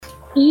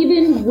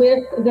even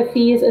with the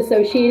fees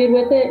associated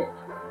with it,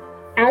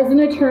 as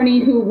an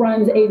attorney who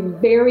runs a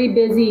very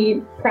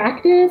busy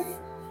practice,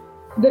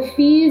 the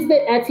fees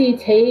that Etsy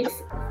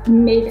takes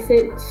makes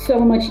it so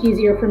much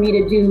easier for me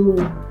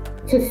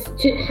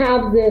to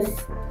have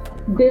this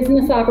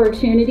business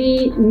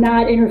opportunity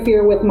not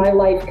interfere with my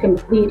life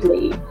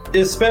completely.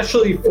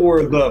 Especially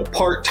for the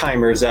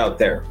part-timers out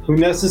there who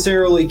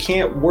necessarily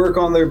can't work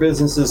on their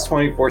businesses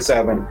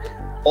 24/7.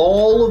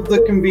 All of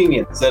the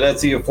convenience that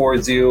Etsy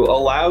affords you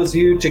allows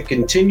you to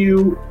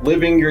continue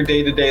living your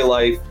day-to-day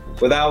life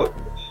without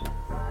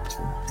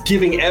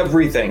giving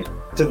everything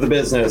to the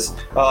business,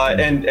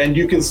 and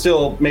you can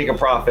still make a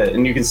profit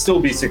and you can still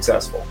be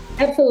successful.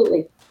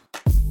 Absolutely.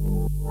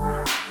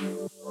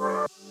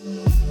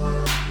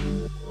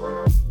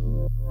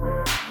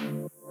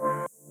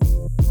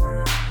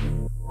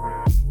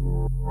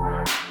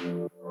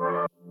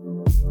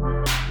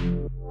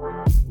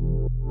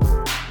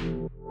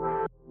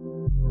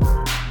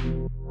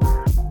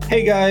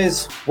 Hey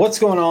guys, what's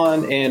going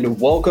on? And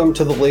welcome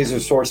to the Laser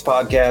Source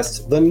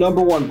Podcast, the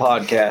 #1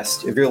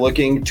 podcast if you're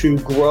looking to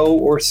grow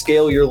or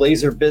scale your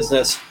laser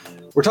business.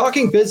 We're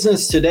talking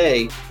business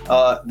today.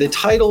 The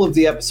title of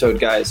the episode,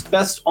 guys,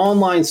 Best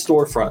Online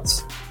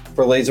Storefronts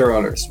for Laser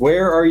Owners.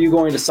 Where are you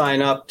going to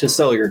sign up to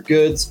sell your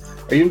goods?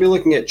 Are you going to be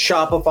looking at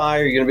Shopify?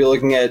 Are you going to be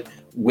looking at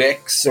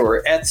Wix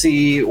or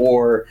Etsy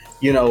or,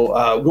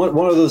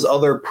 one of those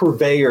other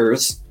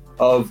purveyors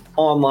of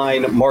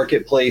online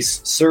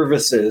marketplace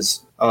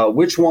services?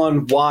 Which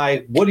one,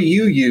 why, what do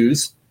you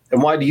use,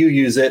 and why do you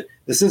use it?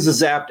 This is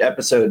a Zapped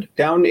episode.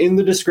 Down in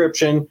the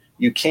description,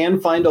 you can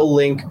find a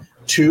link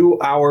to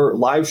our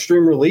live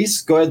stream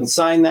release. Go ahead and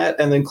sign that,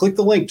 and then click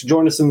the link to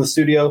join us in the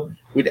studio.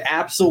 We'd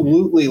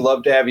absolutely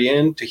love to have you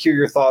in to hear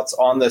your thoughts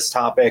on this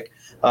topic.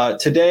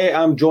 Today,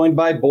 I'm joined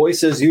by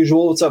Boyce, as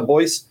usual. What's up,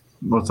 Boyce?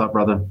 What's up,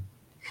 brother?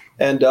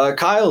 And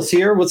Kyle's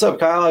here. What's up,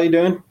 Kyle? How you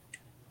doing?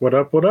 What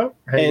up, what up?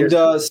 And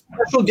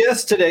special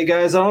guest today,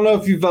 guys. I don't know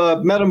if you've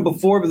met him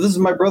before, but this is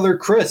my brother,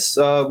 Chris.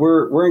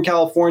 We're in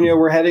California.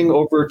 We're heading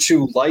over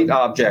to Light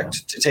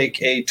Object to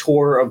take a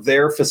tour of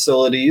their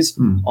facilities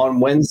on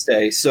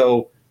Wednesday.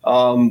 So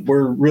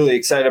we're really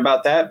excited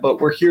about that, but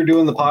we're here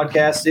doing the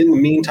podcast in the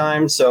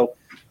meantime. So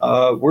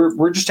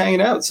we're just hanging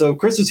out. So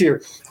Chris is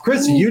here.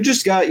 Chris, you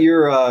just got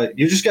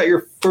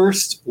your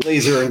first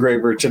laser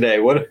engraver today.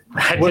 What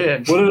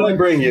did I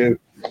bring you?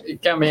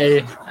 It got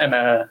me an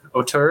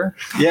Auteur.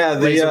 Yeah,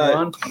 the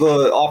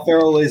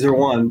Off-Arrow Laser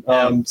 1.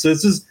 So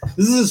this is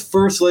his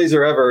first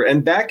laser ever.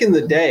 And back in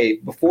the day,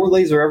 before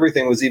laser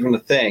everything was even a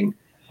thing,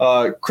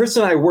 Chris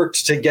and I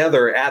worked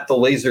together at the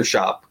laser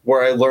shop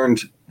where I learned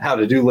how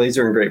to do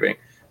laser engraving,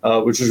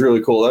 which was really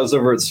cool. That was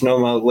over at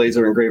Sonoma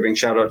Laser Engraving.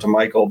 Shout out to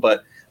Michael.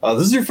 But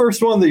this is your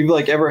first one that you've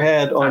ever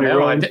had on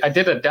your own. I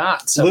did a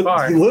dot so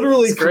far.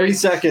 Literally 3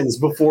 seconds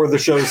before the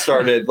show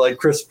started,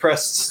 Chris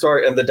pressed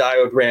start and the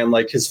diode ran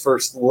his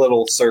first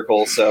little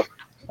circle. So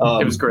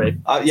it was great.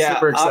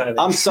 Super exciting.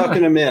 I'm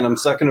sucking him in. I'm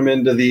sucking him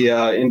into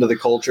the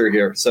culture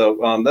here.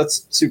 So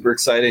that's super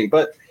exciting.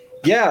 But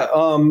yeah,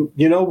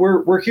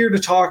 we're here to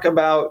talk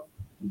about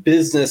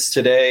business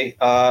today.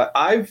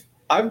 I've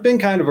been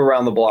kind of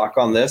around the block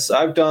on this.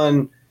 I've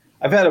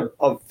had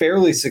a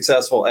fairly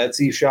successful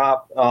Etsy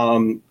shop.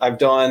 I've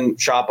done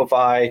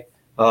Shopify.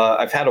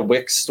 I've had a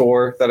Wix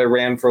store that I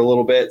ran for a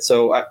little bit.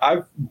 So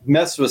I've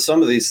messed with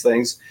some of these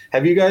things.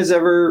 Have you guys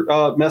ever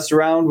messed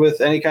around with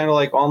any kind of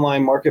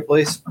online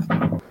marketplace?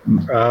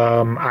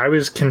 I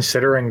was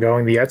considering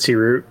going the Etsy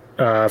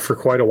route for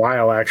quite a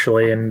while,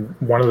 actually. And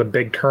one of the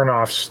big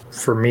turnoffs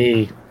for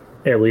me,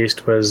 at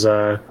least, was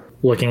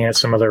looking at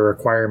some of the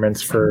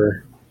requirements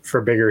for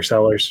bigger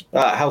sellers.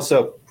 How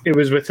so? It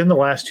was within the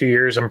last 2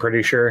 years, I'm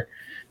pretty sure.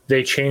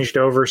 They changed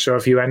over, so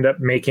if you end up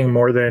making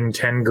more than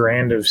 10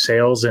 grand of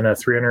sales in a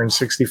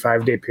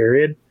 365-day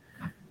period,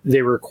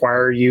 they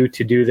require you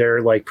to do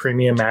their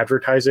premium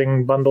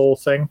advertising bundle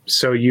thing.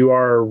 So you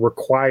are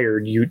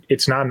required.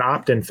 It's not an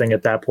opt-in thing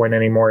at that point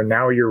anymore.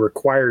 Now you're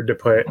required to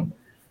put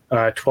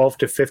 12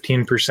 to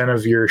 15%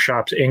 of your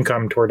shop's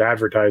income toward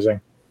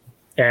advertising,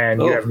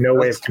 and you have no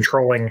way of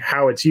controlling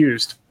how it's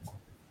used.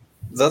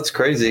 That's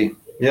crazy.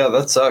 Yeah,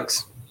 that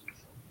sucks.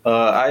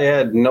 I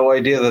had no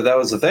idea that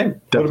was a thing.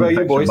 Definitely. What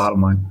about you, boys?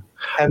 Bottom line.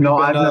 Have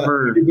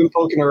you been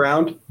poking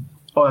around?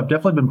 Oh, I've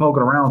definitely been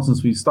poking around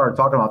since we started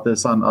talking about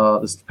this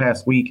on this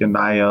past week, and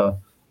I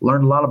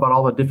learned a lot about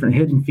all the different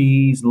hidden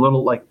fees,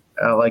 little like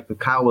the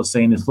Kyle was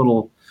saying, this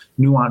little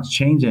nuanced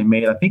change they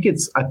made.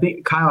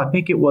 Kyle,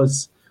 it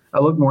was. I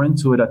looked more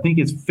into it. I think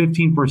it's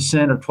 15%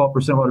 or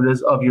 12% what it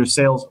is of your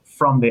sales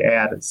from the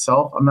ad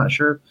itself. I'm not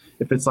sure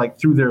if it's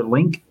through their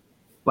link.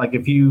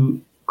 If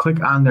you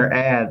click on their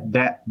ad,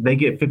 that they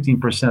get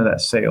 15% of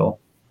that sale.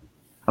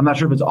 I'm not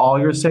sure if it's all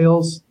your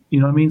sales, you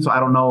know what I mean? So I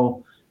don't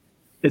know.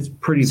 It's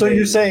pretty So big.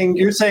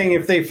 you're saying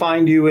if they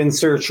find you in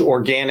search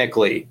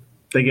organically,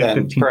 they get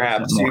 15%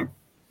 perhaps more.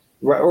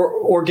 Or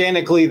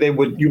organically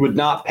you would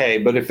not pay,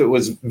 but if it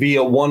was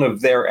via one of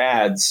their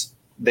ads,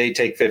 they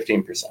take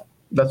 15%.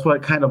 That's what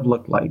it kind of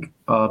looked like.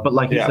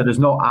 But you said, there's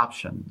no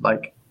option.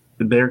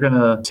 they're going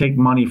to take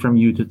money from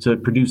you to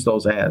produce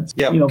those ads.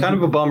 Yeah, kind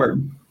of a bummer.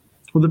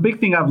 Well, the big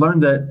thing I've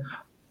learned that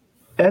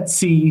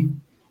Etsy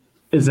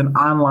is an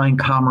online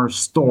commerce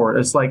store.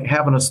 It's like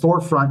having a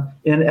storefront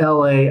in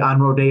LA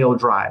on Rodeo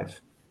Drive.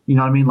 You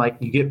know what I mean? Like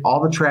you get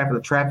all the traffic.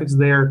 The traffic's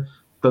there.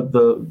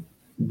 The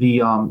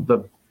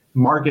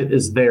market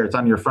is there. It's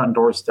on your front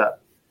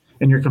doorstep,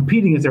 and you're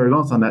competing against everyone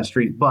else on that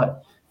street.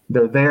 But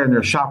they're there, and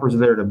their shoppers are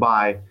there to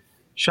buy.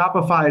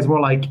 Shopify is more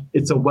like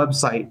it's a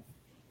website,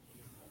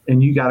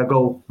 and you got to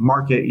go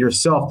market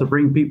yourself to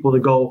bring people to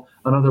go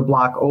another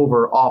block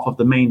over off of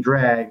the main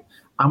drag.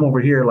 I'm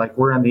over here, like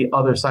we're on the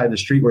other side of the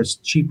street where it's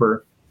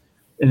cheaper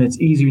and it's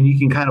easier. And you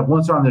can kind of,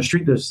 once they're on the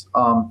street, there's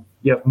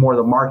you have more of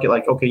the market.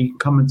 Like, okay, you can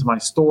come into my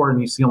store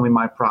and you see only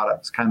my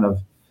products, kind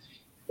of.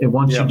 And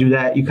once you do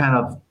that, you kind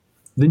of,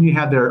 then you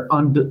have their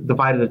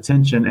undivided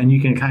attention, and you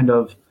can kind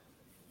of,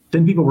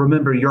 then people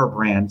remember your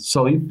brand.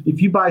 So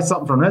if you buy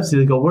something from Etsy,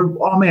 they go,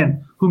 oh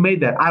man, who made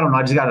that? I don't know.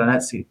 I just got it on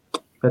Etsy.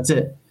 That's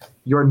it.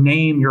 Your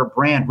name, your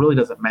brand really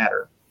doesn't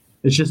matter.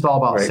 It's just all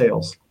about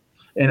sales.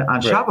 And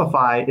on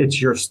Shopify, it's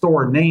your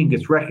store name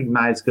gets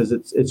recognized because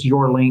it's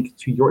your link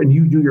to your, and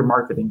you do your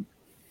marketing.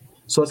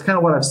 So it's kind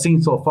of what I've seen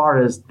so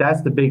far is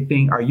that's the big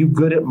thing. Are you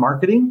good at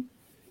marketing?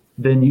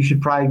 Then you should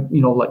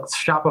probably, like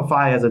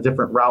Shopify has a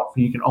different route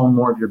for you can own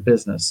more of your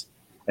business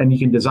and you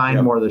can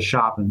design more of the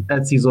shop. And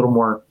Etsy's a little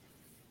more,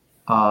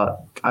 I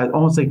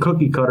won't say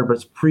cookie cutter, but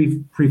it's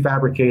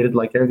prefabricated,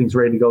 like everything's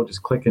ready to go.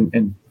 Just click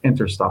and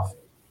enter stuff.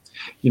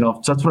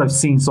 So that's what I've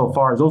seen so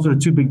far. Those are the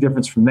two big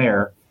differences from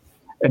there.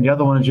 And the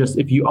other one is just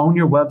if you own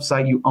your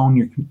website, you own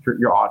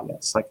your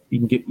audience. Like you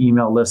can get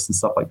email lists and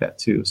stuff like that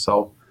too.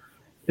 So,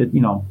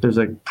 there's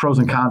like pros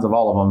and cons of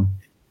all of them.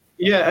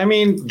 Yeah, I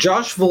mean,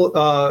 Josh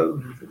Varela,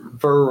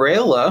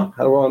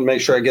 I want to make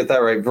sure I get that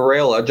right.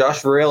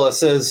 Josh Varela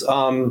says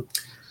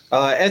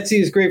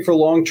Etsy is great for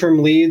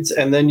long-term leads,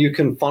 and then you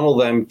can funnel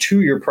them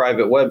to your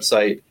private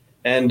website.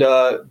 And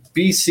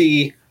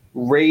BC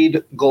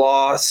Raid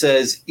Glaw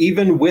says,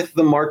 even with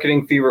the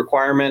marketing fee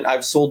requirement,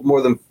 I've sold more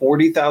than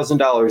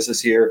 $40,000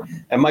 this year,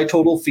 and my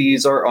total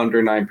fees are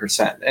under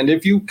 9%. And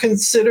if you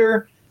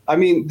consider, I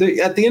mean,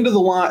 at the end of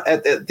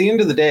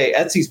the day,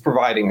 Etsy's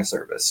providing a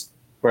service,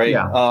 right?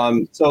 Yeah.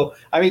 So,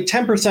 I mean,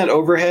 10%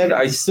 overhead,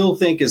 I still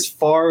think is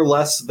far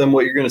less than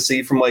what you're going to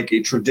see from like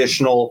a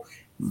traditional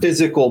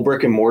physical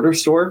brick and mortar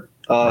store.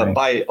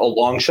 By a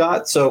long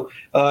shot. So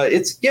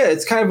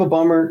it's kind of a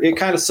bummer. It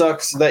kind of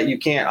sucks that you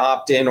can't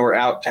opt in or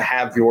out to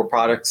have your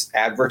products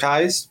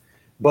advertised.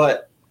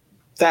 But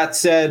that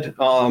said,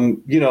 I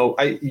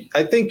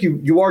think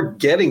you are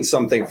getting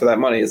something for that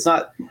money. It's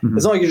not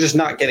it's not like you're just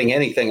not getting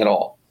anything at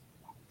all.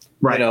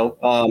 Right.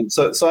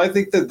 So I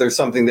think that there's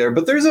something there.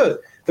 But there's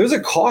a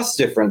cost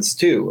difference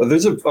too.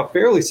 There's a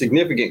fairly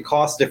significant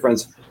cost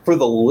difference for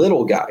the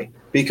little guy.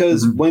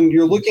 Because when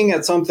you're looking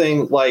at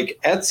something like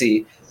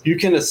Etsy, you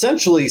can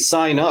essentially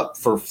sign up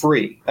for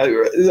free. I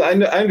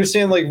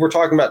understand, like we're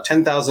talking about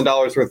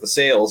 $10,000 worth of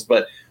sales,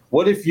 but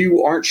what if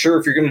you aren't sure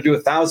if you're going to do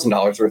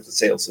 $1,000 worth of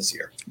sales this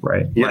year?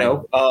 Right.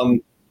 Etsy,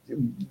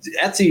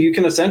 you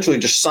can essentially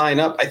just sign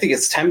up. I think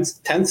it's 10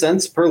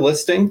 cents per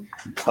listing,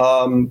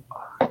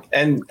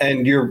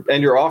 and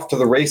you're off to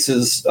the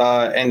races.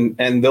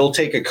 And they'll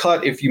take a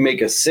cut if you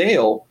make a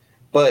sale,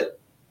 but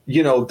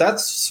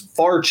that's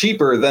far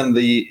cheaper than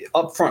the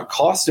upfront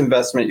cost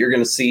investment you're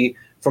going to see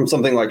from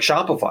something like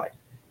Shopify.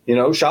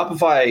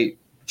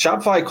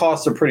 Shopify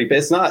costs are pretty big.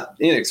 It's not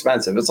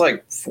inexpensive. It's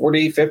like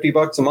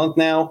 $40-$50 a month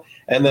now.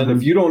 And then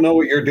if you don't know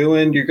what you're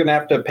doing, you're going to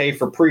have to pay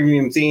for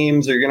premium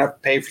themes, or you're going to have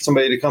to pay for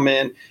somebody to come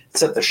in,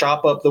 set the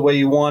shop up the way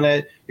you want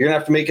it. You're going to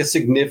have to make a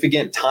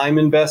significant time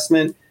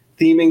investment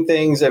theming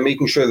things and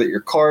making sure that your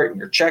cart and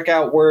your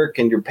checkout work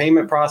and your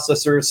payment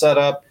processor is set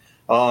up.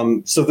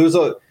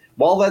 So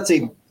while that's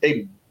a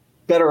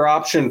better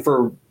option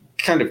for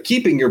kind of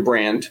keeping your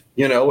brand,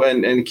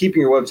 and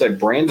keeping your website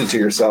branded to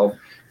yourself,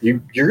 you're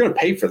going to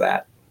pay for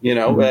that,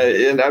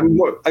 and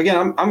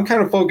I'm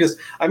kind of focused.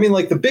 I mean,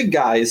 like the big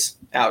guys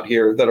out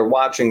here that are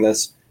watching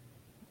this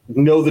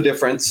know the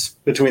difference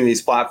between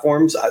these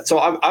platforms. So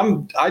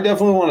I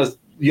definitely want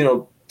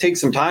to, take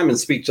some time and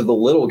speak to the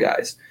little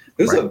guys.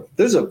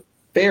 There's a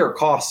fair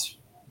cost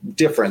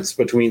difference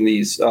between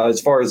these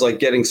as far as like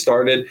getting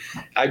started.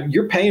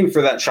 You're paying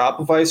for that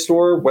Shopify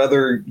store,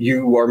 whether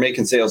you are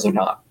making sales or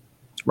not.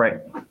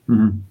 Right.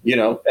 And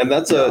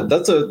that's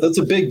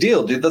a big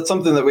deal, dude. That's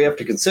something that we have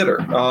to consider.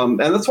 And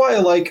that's why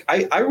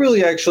I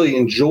really actually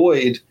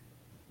enjoyed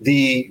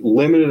the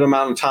limited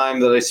amount of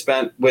time that I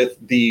spent with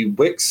the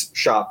Wix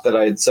shop that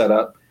I had set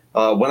up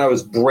when I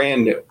was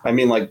brand new. I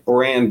mean, like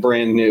brand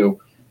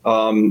new.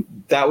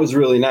 That was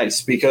really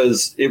nice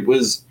because it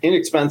was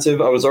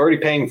inexpensive. I was already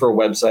paying for a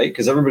website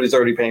because everybody's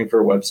already paying for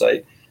a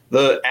website.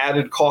 The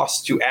added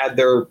cost to add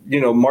their,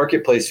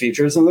 marketplace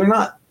features, and they're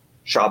not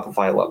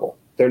Shopify level.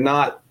 They're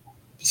not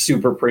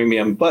super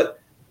premium,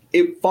 but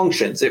it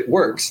functions. It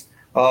works.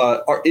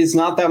 Is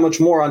not that much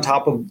more on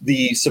top of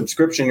the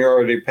subscription you're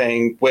already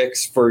paying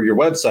Wix for your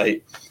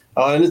website.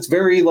 And it's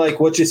very like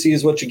what you see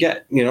is what you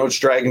get. It's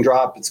drag and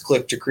drop. It's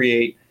click to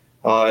create.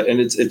 and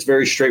it's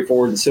very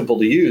straightforward and simple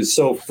to use.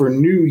 So for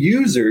new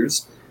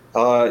users,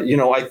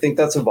 I think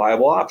that's a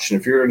viable option.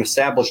 If you're an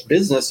established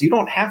business, you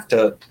don't have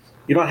to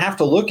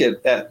look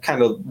at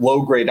kind of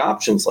low grade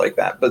options like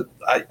that. But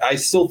I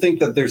still think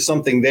that there's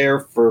something there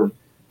for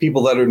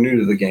people that are new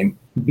to the game.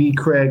 B.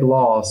 Craig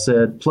Law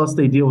said, plus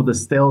they deal with the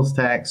sales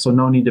tax, so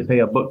no need to pay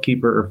a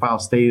bookkeeper or file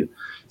state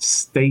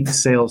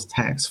sales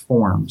tax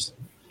forms.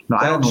 No,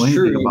 I don't know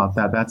anything about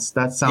that. That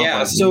sounds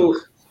like so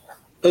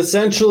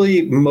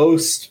essentially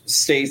most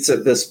states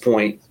at this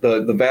point,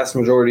 the vast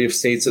majority of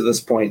states at this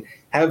point,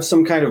 have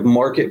some kind of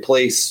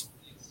marketplace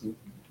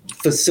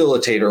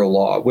facilitator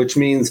law, which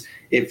means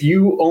if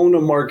you own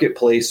a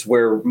marketplace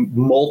where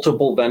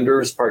multiple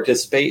vendors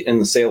participate in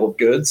the sale of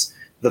goods,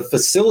 the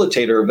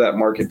facilitator of that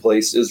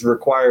marketplace is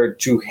required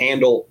to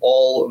handle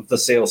all of the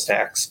sales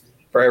tax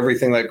for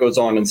everything that goes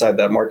on inside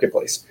that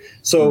marketplace.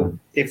 So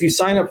if you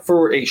sign up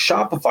for a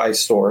Shopify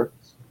store,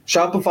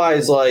 Shopify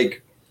is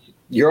like,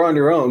 you're on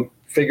your own,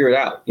 figure it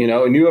out,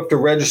 and you have to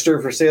register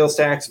for sales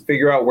tax and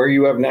figure out where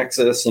you have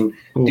Nexus and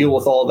deal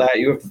with all that.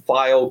 You have to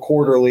file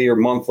quarterly or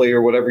monthly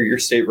or whatever your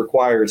state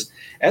requires.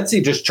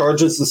 Etsy just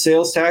charges the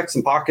sales tax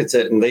and pockets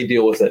it, and they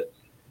deal with it,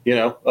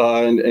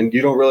 and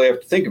you don't really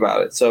have to think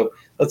about it. So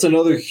that's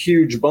another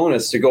huge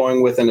bonus to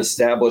going with an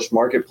established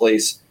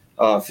marketplace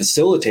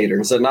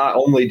facilitators, that not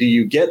only do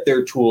you get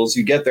their tools,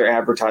 you get their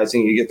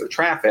advertising, you get their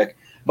traffic,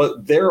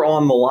 but they're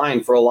on the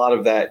line for a lot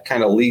of that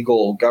kind of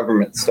legal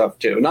government stuff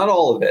too. Not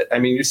all of it. I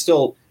mean, you're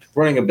still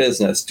running a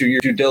business, do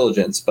your due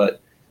diligence, but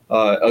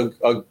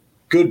a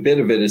good bit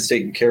of it is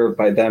taken care of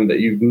by them that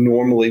you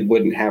normally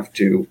wouldn't have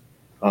to,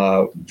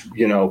 that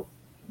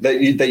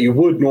you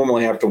would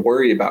normally have to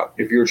worry about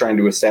if you were trying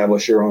to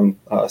establish your own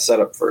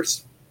setup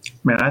first.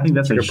 Man, I think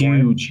that's a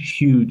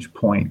huge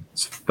point.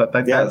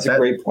 That's a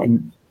great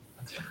point.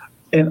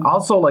 And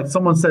also, like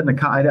someone said in the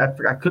comment, I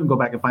couldn't go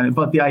back and find it,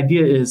 but the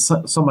idea is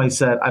somebody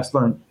said, I've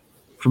learned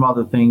from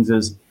other things,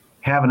 is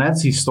have an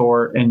Etsy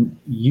store and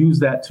use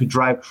that to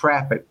drive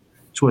traffic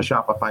to a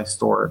Shopify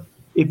store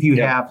if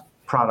you have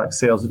product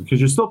sales,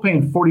 because you're still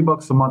paying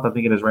 $40 a month, I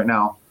think it is right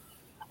now,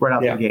 right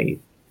out the gate.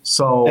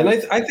 So, and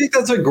I think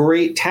that's a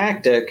great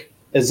tactic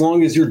as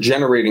long as you're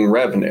generating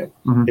revenue.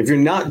 Mm-hmm. If you're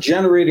not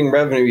generating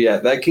revenue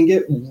yet, that can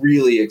get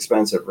really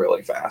expensive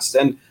really fast.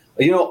 And,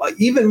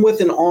 even with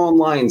an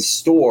online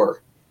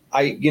store,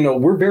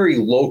 we're very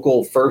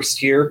local first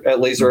here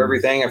at Laser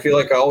Everything. I feel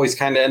like I always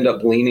kind of end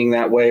up leaning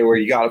that way where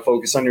you got to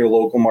focus on your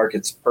local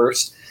markets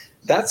first.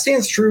 That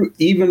stands true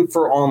even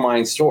for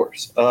online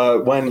stores.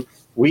 When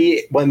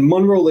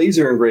Monroe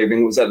Laser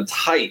Engraving was at its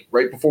height,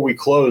 right before we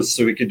closed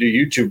so we could do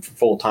YouTube for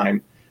full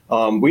time,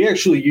 we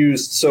actually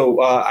used,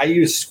 I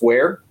use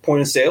Square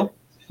point of sale,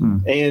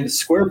 and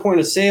Square point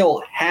of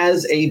sale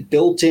has a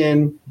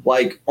built-in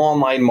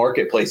online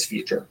marketplace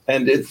feature,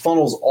 and it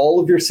funnels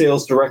all of your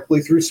sales directly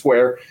through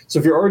Square. So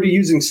if you're already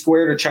using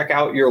Square to check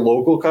out your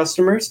local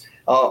customers,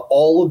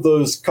 all of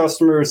those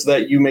customers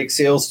that you make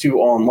sales to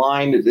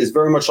online is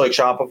very much like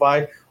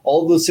Shopify.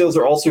 All of those sales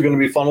are also going to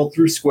be funneled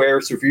through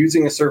Square. So if you're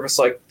using a service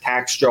like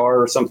TaxJar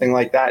or something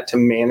like that to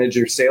manage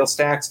your sales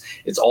tax,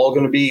 it's all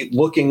going to be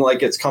looking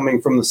like it's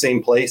coming from the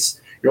same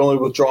place. You're only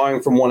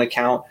withdrawing from one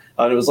account.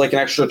 It was like an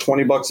extra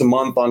 $20 a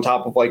month on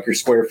top of your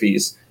Square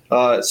fees.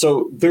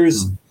 So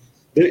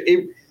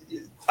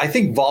I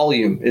think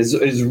volume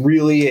is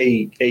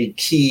really a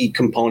key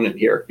component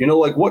here.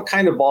 What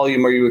kind of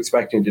volume are you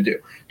expecting to do?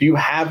 Do you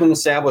have an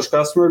established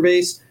customer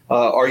base?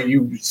 Are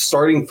you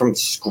starting from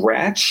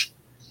scratch?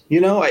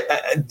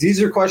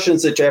 These are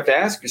questions that you have to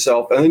ask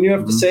yourself. And then you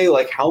have to say,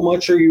 how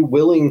much are you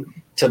willing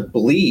to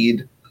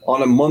bleed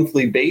on a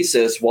monthly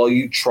basis while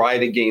you try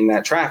to gain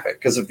that traffic?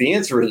 Because if the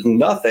answer is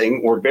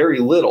nothing or very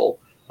little,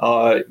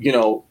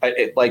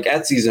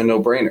 Etsy's a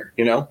no-brainer,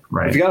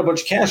 Right. If you got a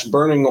bunch of cash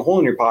burning a hole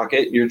in your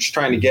pocket, you're just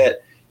trying to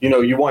get,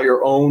 you want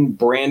your own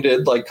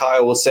branded, like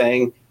Kyle was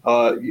saying,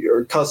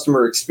 your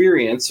customer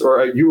experience,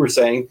 or you were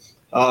saying,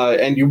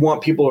 and you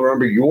want people to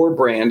remember your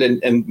brand,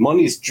 and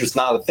money's just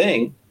not a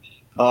thing.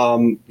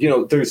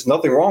 There's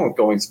nothing wrong with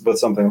going with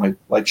something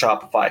like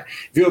Shopify.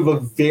 If you have a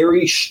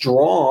very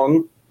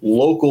strong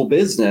local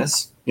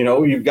business,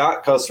 you've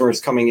got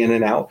customers coming in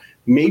and out,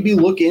 maybe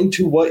look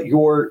into what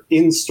your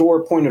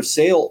in-store point of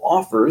sale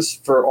offers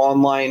for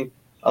online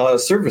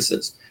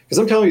services. Because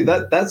I'm telling you,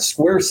 that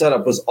Square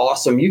setup was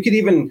awesome.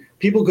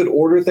 People could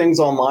order things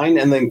online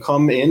and then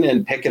come in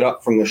and pick it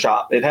up from the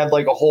shop. It had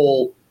a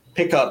whole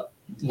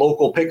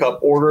local pickup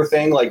order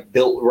thing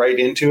built right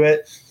into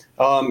it.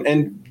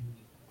 And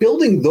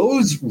building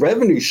those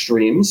revenue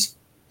streams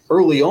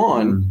early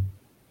on,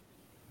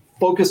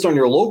 focused on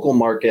your local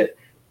market,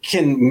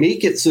 can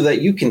make it so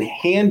that you can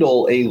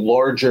handle a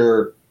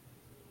larger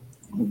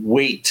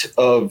weight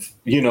of,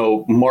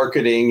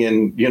 marketing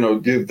and,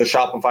 the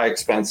Shopify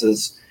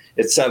expenses,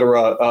 et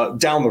cetera,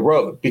 down the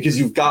road, because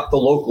you've got the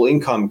local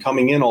income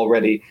coming in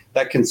already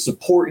that can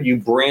support you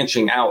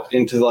branching out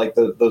into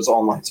those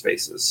online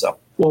spaces. So.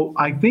 Well,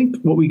 I think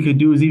what we could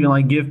do is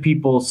even give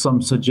people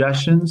some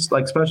suggestions,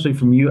 especially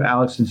from you,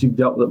 Alex, since you've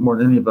dealt with it more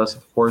than any of us,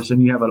 of course,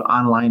 and you have an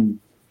online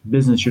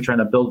business you're trying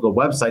to build a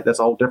website, that's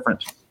a whole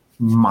different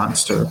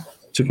monster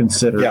to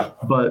consider. Yeah.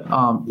 But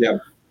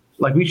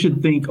like we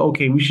should think,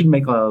 okay, we should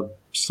make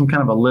some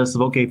kind of a list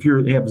of, okay, if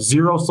you have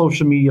zero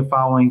social media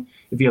following,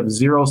 if you have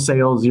zero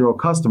sales, zero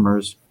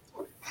customers,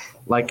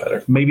 like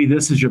maybe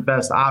this is your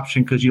best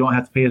option because you don't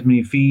have to pay as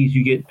many fees.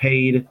 You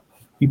pay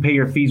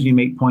your fees when you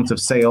make points of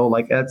sale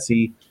like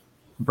Etsy,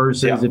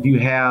 versus if you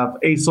have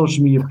a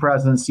social media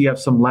presence, you have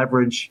some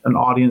leverage, an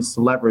audience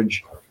to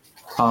leverage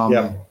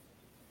online,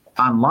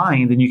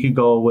 then you could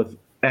go with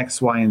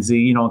X, Y, and Z,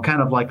 you know, kind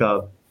of like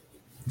a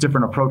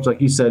different approach.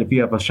 Like you said, if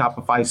you have a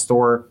Shopify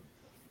store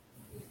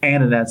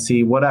and an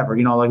Etsy, whatever,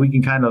 you know, like we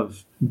can kind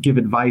of give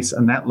advice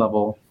on that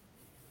level.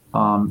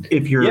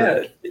 If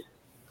you're,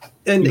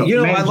 and you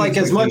know I like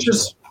as much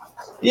as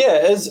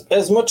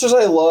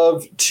I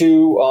love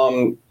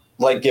to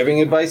like giving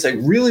advice, I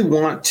really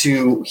want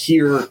to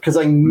hear, because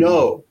I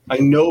know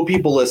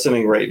people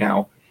listening right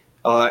now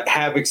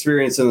have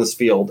experience in this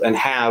field and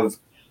have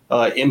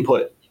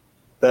input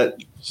that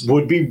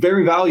would be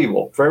very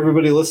valuable for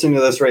everybody listening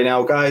to this right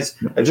now. Guys,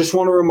 I just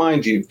want to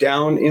remind you,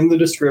 down in the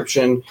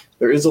description,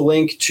 there is a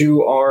link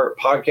to our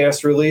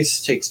podcast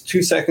release. It takes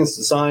 2 seconds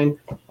to sign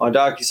on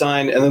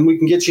DocuSign, and then we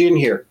can get you in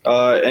here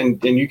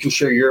and you can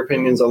share your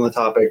opinions on the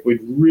topic.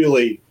 We'd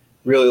really,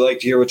 really like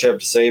to hear what you have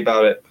to say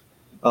about it.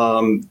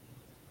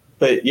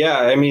 But yeah,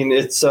 I mean,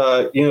 it's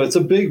it's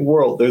a big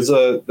world. There's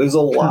a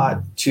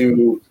lot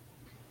to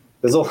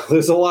there's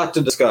a lot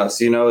to discuss.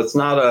 You know, it's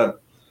not a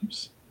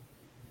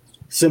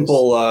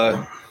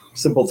simple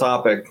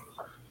topic.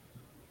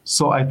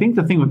 So I think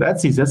the thing with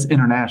Etsy is that's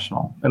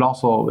international.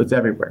 It's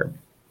everywhere,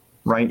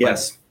 right?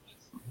 Yes.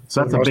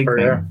 So that's a big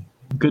thing. Yeah.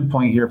 Good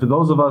point here. For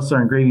those of us that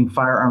are engraving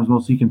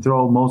firearms, you can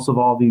throw most of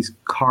all these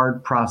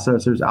card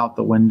processors out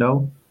the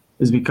window,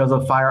 is because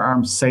of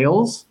firearms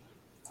sales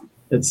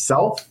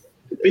itself.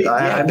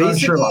 I'm not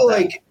sure about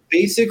that.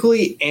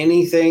 Basically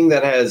anything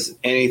that has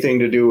anything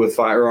to do with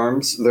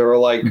firearms, there are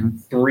like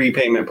 3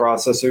 payment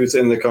processors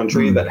in the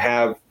country that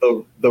have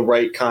the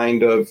right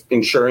kind of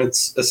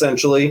insurance,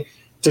 essentially,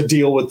 to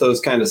deal with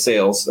those kind of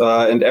sales.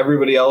 And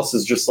everybody else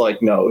is just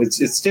like, no,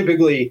 it's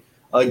typically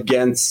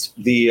against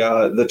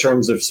the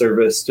terms of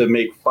service to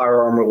make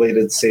firearm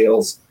related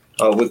sales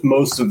with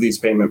most of these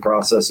payment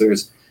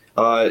processors.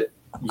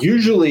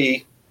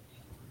 Usually,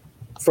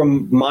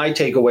 from my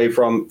takeaway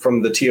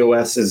from the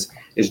TOS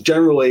is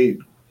generally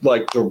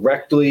like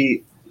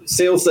directly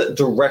sales that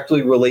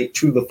directly relate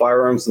to the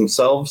firearms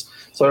themselves.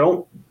 So I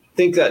don't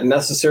think that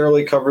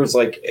necessarily covers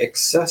like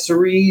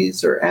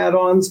accessories or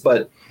add-ons,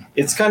 but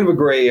it's kind of a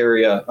gray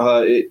area.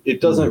 It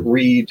doesn't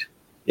read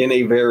in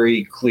a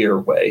very clear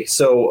way.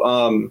 So,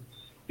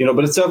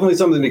 but it's definitely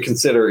something to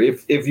consider.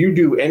 If you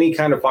do any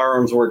kind of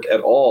firearms work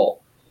at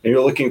all, and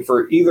you're looking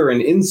for either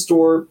an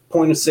in-store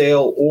point of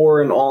sale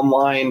or an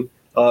online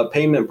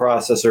payment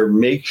processor,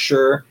 make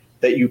sure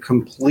that you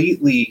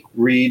completely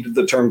read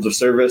the terms of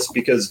service,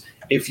 because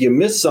if you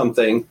miss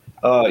something,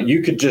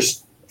 you could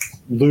just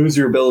lose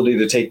your ability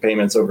to take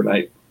payments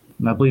overnight.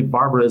 And I believe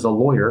Barbara is a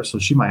lawyer, so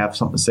she might have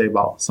something to say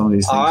about some of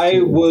these things. I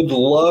would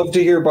love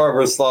to hear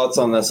Barbara's thoughts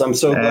on this. I'm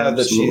so glad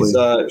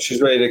that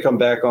she's ready to come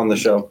back on the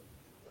show.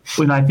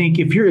 And I think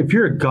if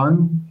you're a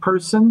gun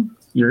person,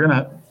 you're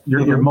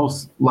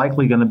most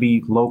likely gonna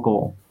be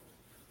local.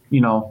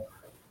 You know,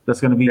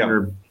 that's gonna be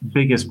your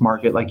biggest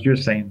market, like you're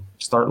saying.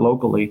 Start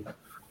locally.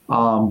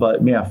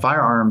 But yeah,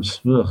 firearms,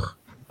 a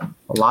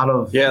lot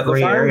of the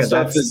firearm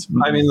stuff is.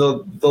 I mean,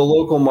 the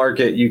local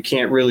market, you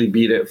can't really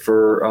beat it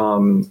for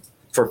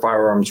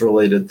firearms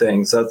related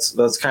things.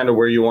 That's kind of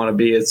where you want to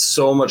be. It's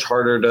so much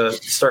harder to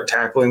start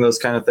tackling those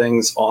kind of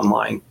things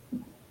online.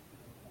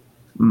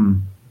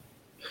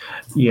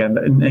 Yeah,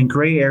 and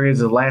gray areas,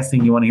 the last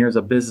thing you want to hear as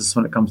a business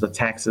when it comes to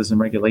taxes and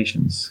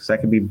regulations, because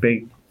that could be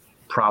big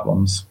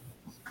problems.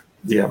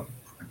 Yeah,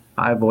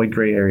 I avoid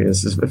gray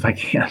areas if I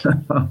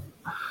can.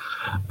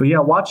 But yeah,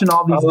 watching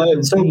all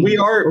these. So we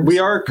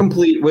are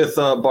complete with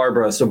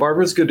Barbara. So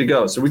Barbara's good to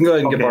go. So we can go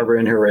ahead and get Barbara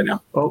in here right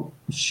now. Oh,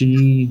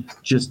 she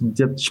just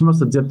dipped. She must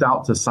have dipped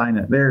out to sign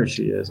it. There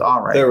she is.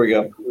 All right. There we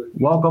go.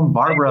 Welcome,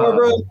 Barbara. Hey,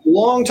 Barbara,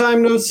 long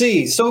time no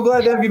see. So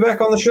glad to have you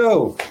back on the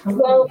show.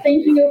 Well,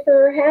 thank you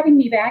for having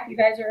me back. You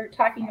guys are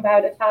talking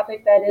about a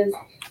topic that is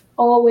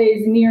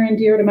always near and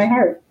dear to my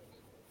heart.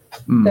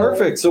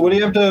 Perfect. So what do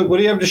you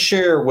have to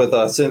share with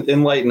us?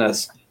 Enlighten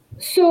us.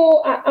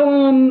 So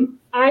I'm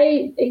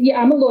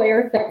a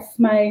lawyer. That's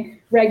my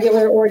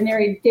regular,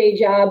 ordinary day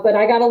job. But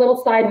I got a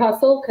little side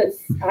hustle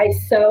because I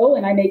sew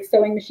and I make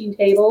sewing machine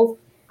tables,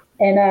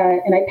 and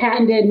I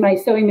patented my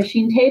sewing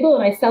machine table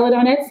and I sell it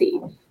on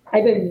Etsy. I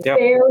have a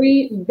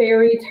very,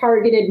 very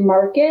targeted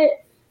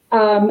market.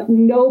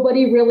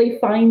 Nobody really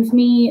finds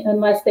me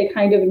unless they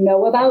kind of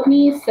know about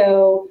me.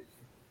 So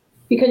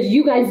because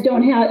you guys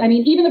don't have,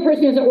 even the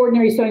person who has an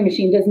ordinary sewing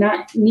machine does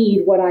not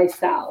need what I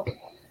sell.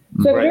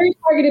 So a very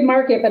targeted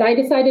market, but I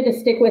decided to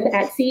stick with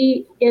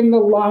Etsy in the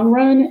long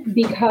run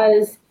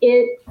because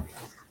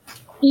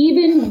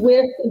even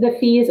with the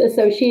fees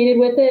associated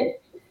with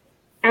it,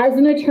 as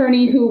an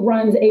attorney who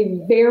runs a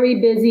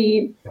very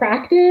busy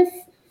practice,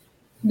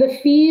 the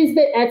fees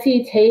that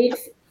Etsy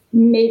takes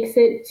makes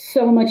it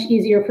so much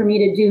easier for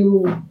me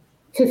to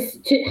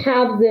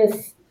have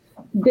this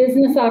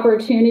business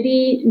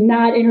opportunity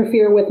not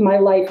interfere with my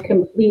life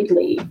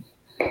completely.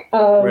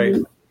 Right.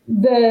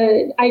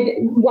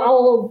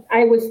 While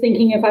I was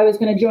thinking if I was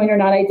going to join or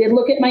not, I did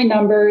look at my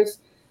numbers.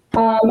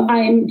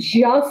 I'm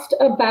just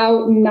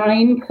about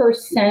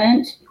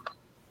 9%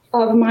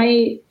 of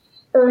my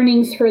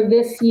earnings for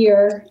this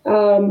year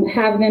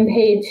have been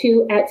paid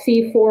to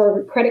Etsy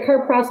for credit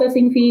card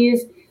processing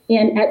fees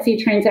and Etsy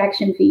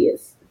transaction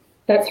fees.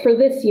 That's for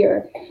this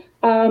year.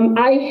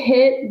 I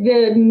hit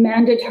the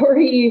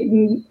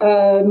mandatory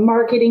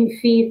marketing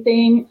fee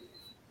thing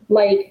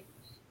like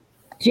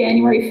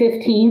January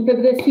 15th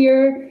of this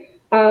year.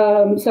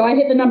 So I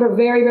hit the number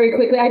very, very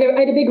quickly. I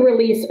had a big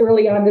release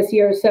early on this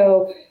year,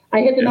 so I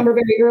hit the number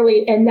very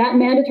early. And that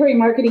mandatory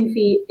marketing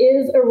fee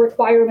is a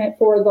requirement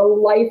for the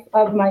life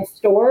of my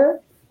store.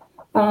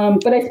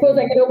 But I suppose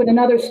I could open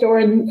another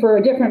store for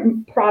a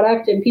different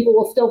product and people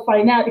will still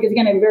find that because,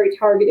 again, I have a very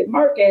targeted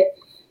market.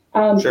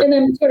 Sure. And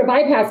then sort of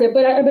bypass it,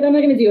 but I'm not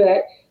going to do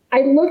that.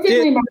 I looked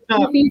at my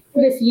marketing fee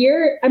for this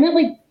year. I'm at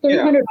like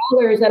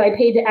 $300 that I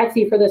paid to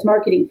Etsy for this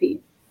marketing fee.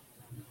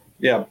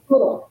 Yeah.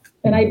 Total.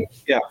 And I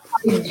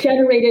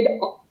generated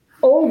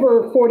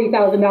over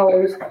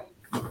 $40,000.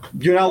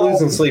 You're not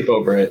losing sleep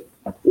over it.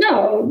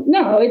 No,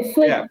 it's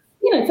like,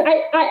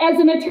 I as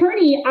an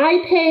attorney,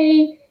 I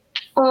pay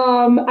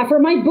for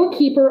my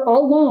bookkeeper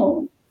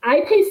alone.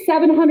 I pay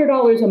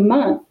 $700 a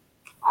month.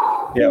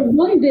 Yeah. For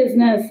one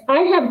business,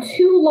 I have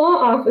 2 law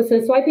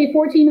offices, so I pay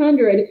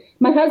 $1,400.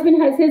 My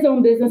husband has his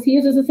own business; he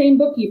uses the same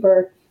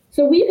bookkeeper,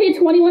 so we pay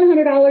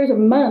 $2,100 a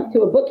month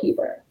to a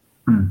bookkeeper.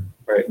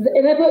 Right.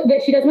 And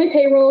that she does my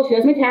payroll, she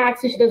does my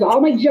taxes, she does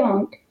all my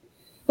junk.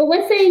 But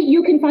let's say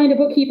you can find a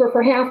bookkeeper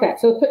for half that,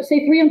 so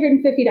say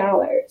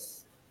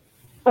 $350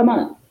 a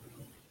month.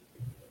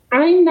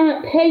 I'm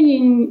not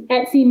paying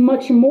Etsy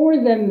much more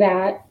than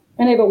that,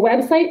 and I have a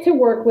website to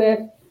work with.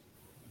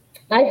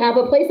 I have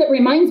a place that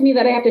reminds me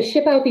that I have to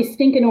ship out these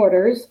stinking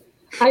orders.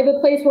 I have a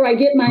place where I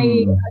get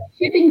my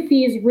shipping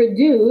fees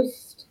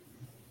reduced.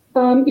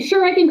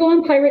 Sure, I can go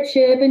on Pirate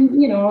Ship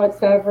and, all that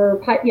stuff,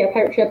 or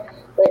Pirate Ship.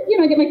 But,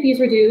 I get my fees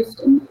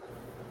reduced. And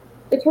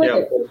it's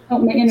worth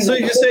it. So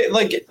you say,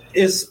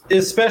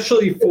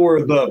 especially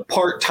for the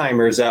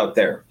part-timers out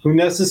there who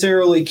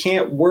necessarily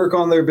can't work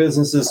on their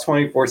businesses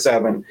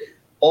 24/7,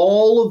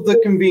 all of the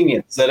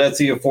convenience that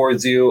Etsy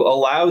affords you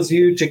allows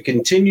you to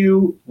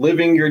continue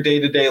living your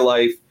day-to-day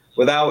life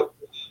without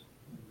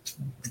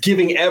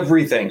giving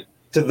everything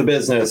to the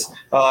business,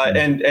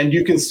 and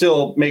you can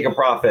still make a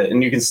profit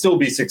and you can still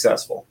be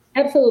successful.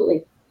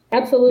 Absolutely.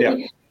 Yeah.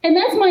 And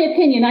that's my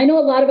opinion. I know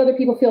a lot of other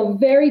people feel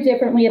very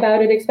differently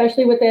about it,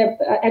 especially with the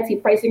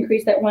Etsy price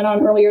increase that went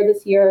on earlier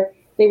this year.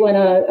 They went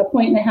a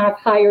 1.5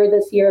 higher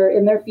this year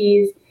in their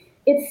fees.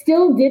 It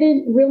still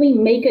didn't really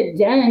make a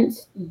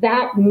dent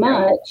that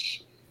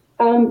much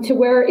to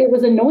where it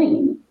was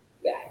annoying.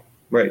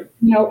 Right.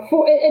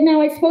 And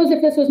now I suppose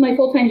if this was my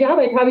full-time job,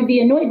 I'd probably be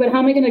annoyed, but how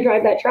am I going to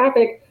drive that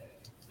traffic?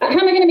 How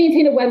am I going to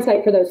maintain a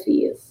website for those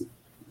fees?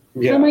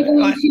 Yeah. How am I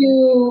going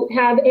to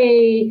have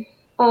a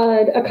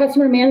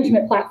customer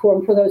management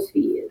platform for those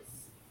fees?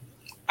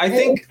 I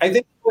think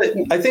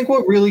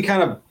what really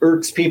kind of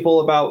irks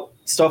people about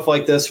stuff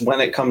like this when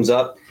it comes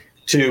up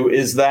to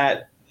is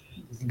that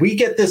we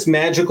get this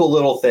magical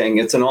little thing.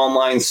 It's an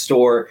online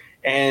store,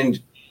 and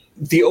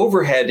the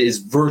overhead is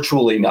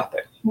virtually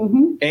nothing.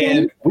 Mm-hmm.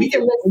 And we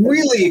get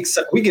really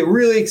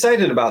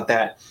excited about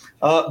that.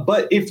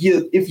 But if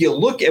you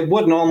look at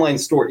what an online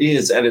store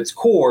is at its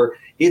core,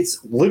 it's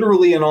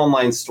literally an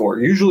online store,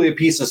 usually a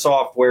piece of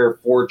software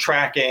for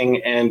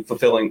tracking and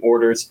fulfilling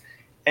orders.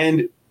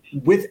 And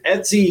with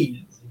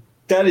Etsy,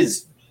 that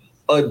is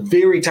a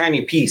very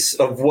tiny piece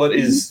of what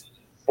is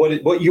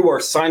what you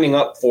are signing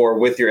up for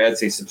with your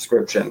Etsy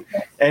subscription.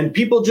 And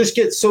people just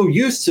get so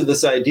used to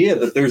this idea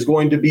that there's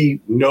going to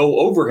be no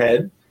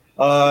overhead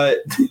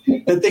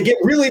that they get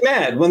really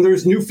mad when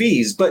there's new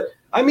fees. But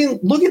I mean,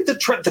 look at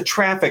the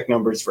traffic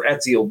numbers for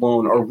Etsy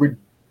alone are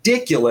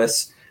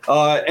ridiculous.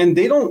 And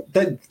they don't,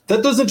 that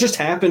doesn't just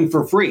happen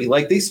for free.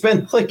 Like, they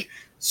spend like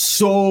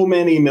so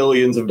many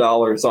millions of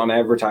dollars on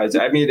advertising.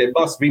 I mean, it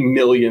must be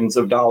millions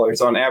of dollars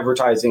on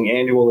advertising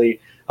annually.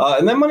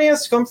 And that money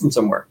has to come from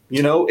somewhere.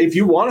 If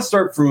you want to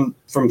start from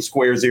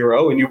square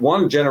zero and you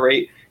want to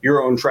generate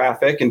your own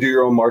traffic and do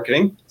your own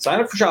marketing, sign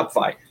up for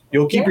Shopify.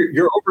 You'll keep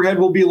your overhead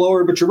will be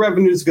lower, but your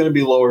revenue is going to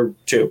be lower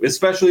too,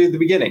 especially at the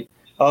beginning.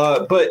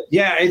 But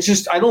yeah, it's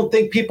just, I don't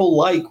think people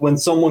like when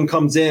someone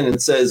comes in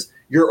and says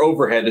your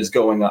overhead is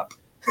going up.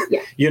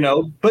 Yeah.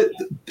 But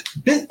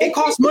it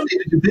costs money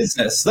to do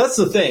business. That's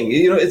the thing.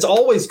 It's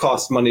always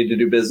cost money to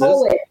do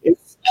business.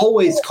 It's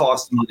always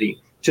cost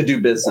money to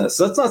do business.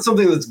 That's not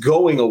something that's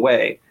going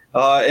away.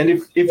 And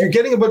if you're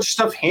getting a bunch of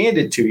stuff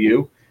handed to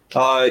you,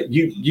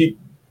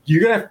 you're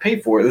gonna have to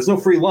pay for it. There's no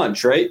free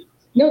lunch, right?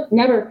 No,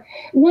 never.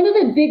 For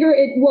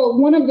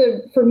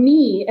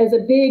me as a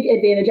big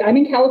advantage, I'm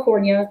in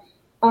California.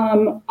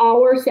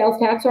 our sales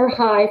tax are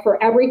high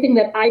for everything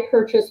that I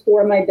purchase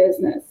for my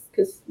business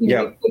because we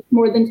pay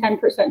more than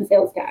 10% in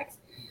sales tax.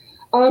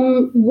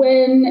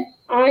 When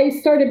I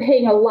started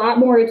paying a lot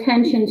more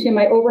attention to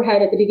my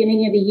overhead at the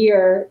beginning of the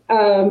year,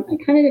 I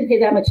kind of didn't pay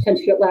that much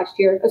attention to it last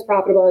year. I was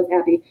profitable, I was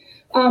happy.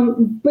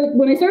 But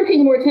when I started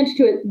paying more attention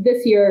to it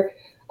this year,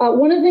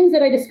 one of the things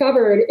that I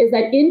discovered is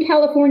that in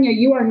California,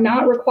 you are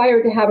not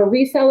required to have a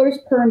reseller's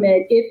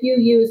permit if you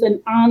use an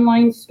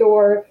online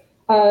store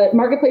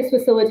marketplace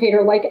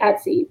facilitator like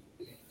Etsy.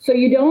 So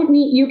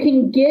you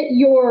can get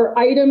your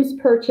items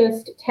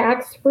purchased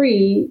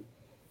tax-free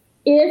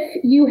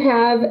if you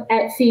have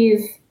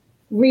Etsy's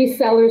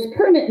reseller's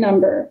permit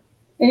number.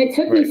 And it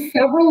took me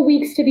several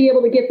weeks to be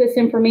able to get this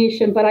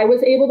information, but I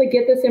was able to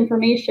get this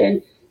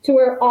information to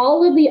where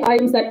all of the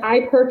items that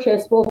I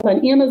purchased, both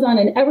on Amazon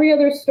and every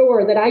other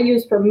store that I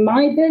use for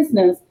my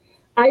business,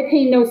 I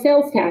pay no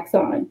sales tax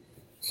on.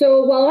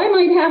 So while I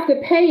might have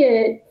to pay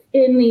it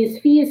in these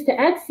fees to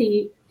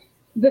Etsy,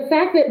 the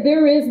fact that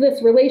there is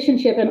this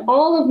relationship and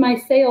all of my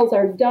sales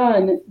are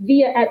done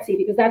via Etsy,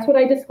 because that's what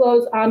I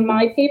disclose on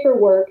my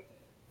paperwork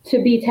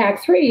to be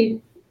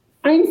tax-free,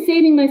 I'm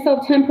saving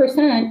myself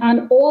 10%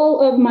 on all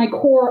of my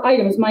core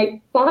items, my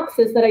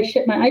boxes that I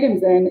ship my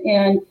items in,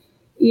 and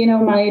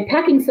my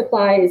packing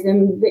supplies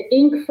and the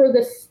ink for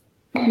this,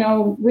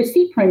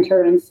 receipt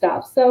printer and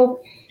stuff. So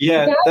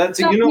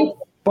that's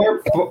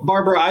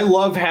Barbara, I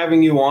love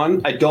having you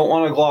on. I don't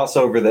want to gloss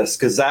over this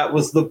because that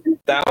was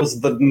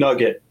the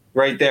nugget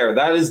right there.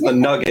 That is the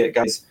nugget,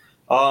 guys.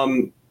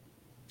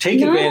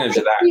 Take advantage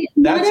of that.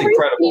 That's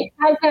incredible.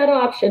 Has that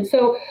option.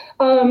 So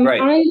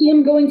I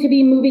am going to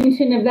be moving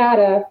to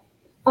Nevada.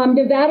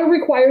 Nevada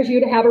requires you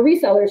to have a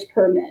reseller's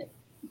permit.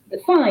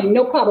 Fine,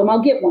 no problem.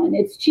 I'll get one.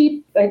 It's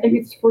cheap. I think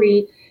it's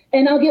free.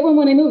 And I'll get one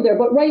when I move there.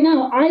 But right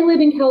now, I live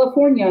in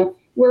California,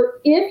 where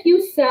if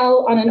you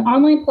sell on an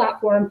online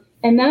platform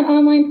and that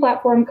online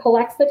platform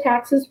collects the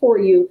taxes for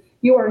you,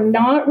 you are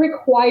not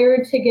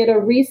required to get a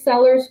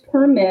reseller's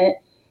permit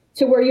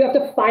to where you have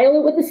to file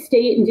it with the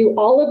state and do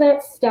all of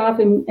that stuff.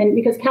 And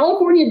because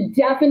California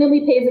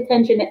definitely pays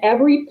attention to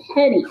every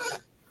penny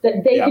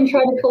that they can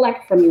try to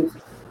collect from you.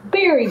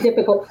 Very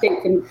difficult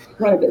state to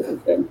run a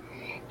business in.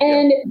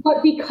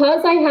 But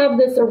because I have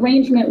this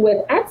arrangement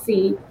with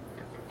Etsy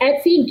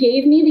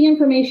gave me the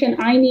information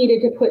I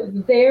needed to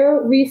put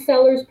their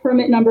reseller's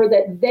permit number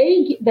that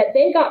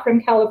they got from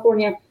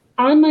California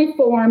on my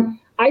form.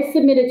 I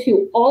submitted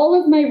to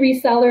all of my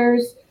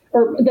resellers,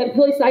 or the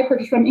places I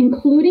purchase from,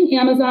 including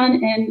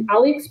Amazon and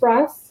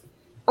AliExpress,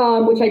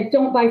 which I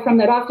don't buy from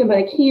that often, but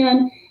I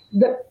can.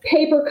 The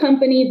paper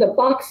company, the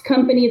box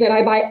company that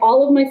I buy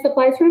all of my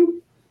supplies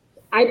from,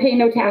 I pay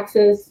no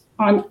taxes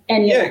on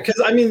any of it.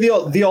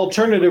 Because the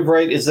alternative,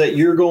 right, is that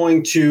you're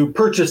going to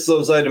purchase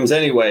those items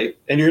anyway,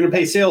 and you're going to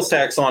pay sales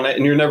tax on it,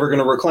 and you're never going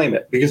to reclaim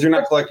it because you're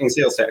not collecting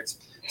sales tax.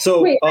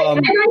 So I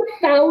buy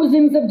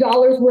thousands of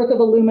dollars worth of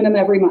aluminum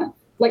every month,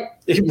 like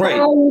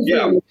thousands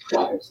of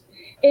dollars.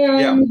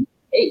 And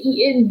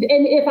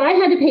if I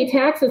had to pay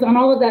taxes on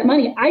all of that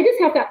money, I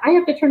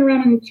have to turn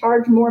around and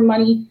charge more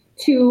money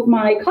to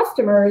my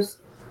customers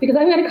because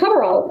I've got to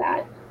cover all of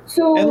that.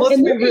 So,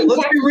 let's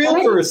be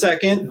real for a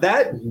second.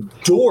 That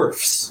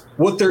dwarfs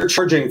what they're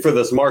charging for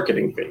this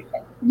marketing fee.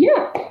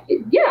 Yeah,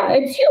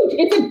 it's huge.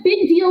 It's a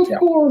big deal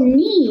for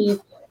me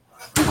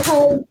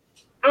because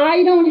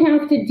I don't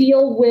have to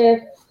deal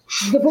with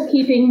the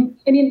bookkeeping.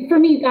 I mean, for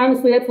me,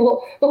 honestly, that's the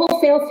whole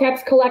sales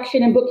tax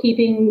collection and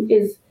bookkeeping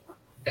is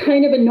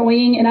kind of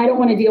annoying, and I don't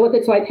want to deal with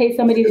it. So I pay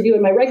somebody to do it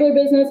in my regular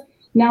business.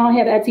 Now I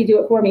have Etsy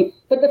do it for me.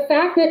 But the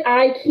fact that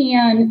I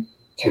can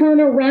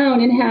turn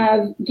around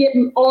and get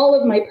all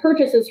of my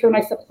purchases for my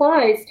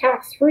supplies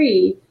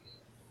tax-free.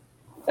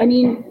 I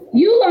mean,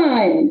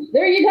 Uline,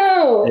 there you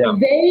go. Yeah.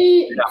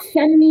 They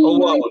send me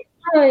my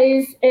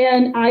supplies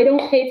and I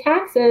don't pay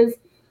taxes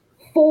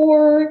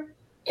for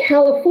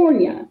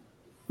California.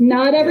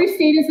 Not every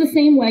state is the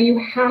same way. You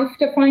have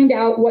to find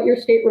out what your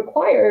state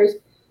requires.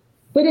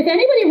 But if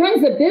anybody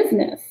runs a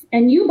business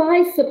and you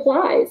buy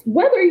supplies,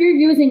 whether you're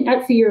using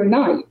Etsy or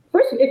not,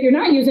 first, if you're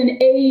not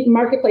using a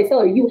marketplace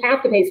seller, you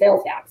have to pay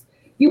sales tax.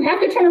 You have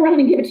to turn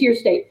around and give it to your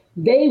state.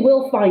 They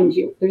will find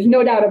you. There's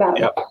no doubt about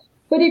it.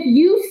 But if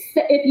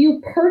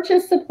you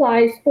purchase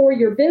supplies for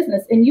your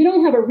business and you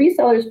don't have a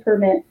reseller's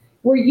permit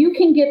where you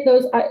can get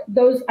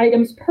those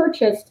items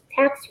purchased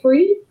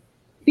tax-free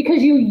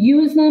because you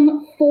use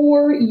them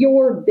for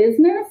your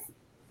business,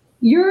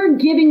 you're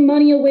giving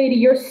money away to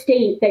your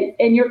state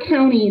and your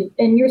county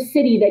and your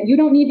city that you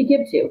don't need to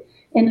give to.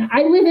 And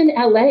I live in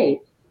LA.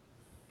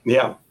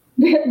 Yeah.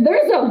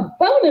 There's a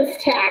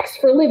bonus tax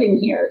for living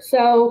here.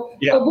 So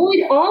avoid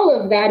all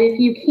of that if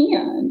you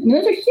can. And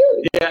those are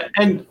huge. Yeah.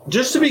 And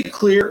just to be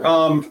clear,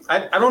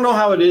 I don't know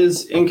how it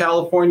is in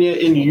California,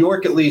 in New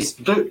York at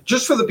least,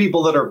 just for the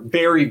people that are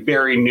very,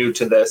 very new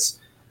to this.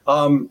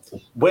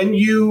 When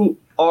you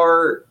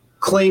are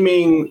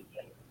claiming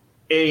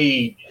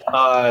a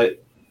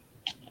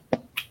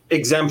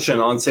exemption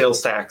on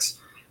sales tax,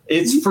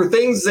 it's for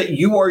things that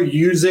you are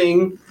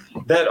using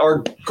that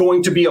are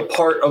going to be a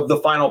part of the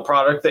final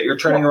product that you're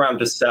turning around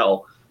to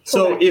sell.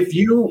 So if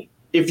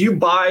you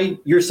buy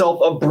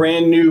yourself a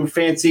brand new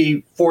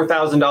fancy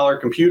 $4,000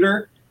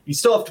 computer, you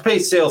still have to pay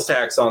sales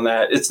tax on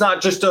that. It's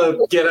not just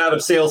a get out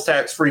of sales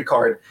tax free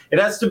card. It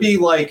has to be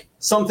like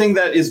something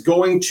that is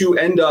going to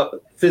end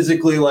up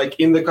physically like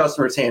in the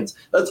customer's hands.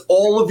 That's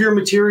all of your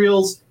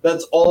materials.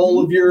 That's all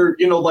of your,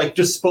 like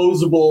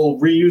disposable,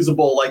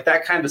 reusable, like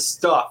that kind of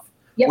stuff.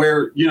 Yep.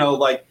 Where,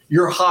 like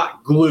your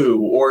hot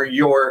glue or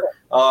your,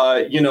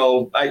 I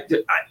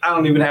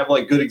don't even have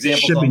like good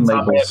examples. Shipping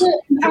labels.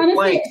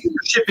 Honestly,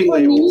 shipping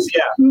labels.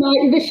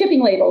 The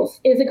shipping labels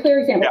is a clear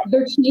example. Yeah.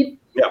 They're cheap.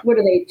 Yep. What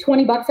are they?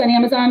 $20 on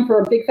Amazon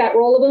for a big fat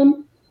roll of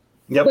them.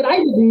 Yep. But I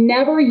would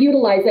never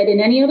utilize that in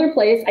any other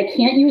place. I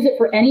can't use it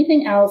for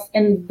anything else.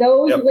 And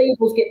those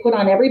labels get put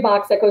on every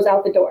box that goes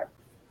out the door.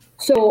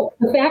 So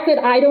the fact that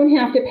I don't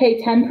have to pay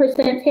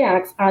 10%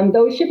 tax on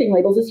those shipping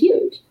labels is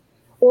huge.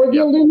 Or the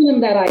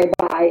aluminum that I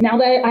buy. Now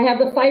that I have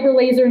the fiber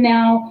laser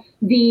now,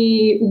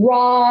 the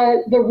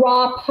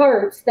raw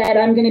parts that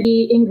I'm going to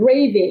be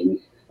engraving.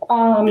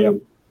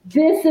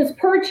 This is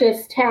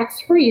purchased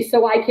tax-free,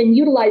 so I can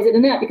utilize it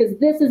in that because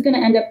this is going to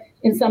end up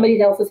in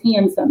somebody else's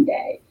hands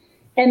someday.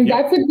 And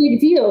that's a big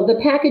deal. The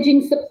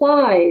packaging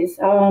supplies,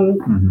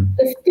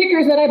 the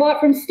stickers that I bought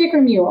from Sticker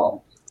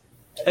Mule.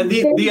 And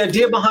the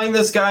idea behind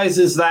this, guys,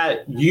 is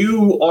that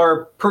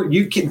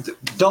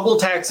double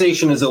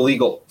taxation is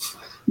illegal.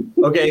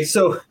 Okay,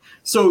 so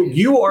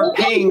you are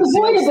paying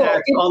sales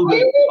tax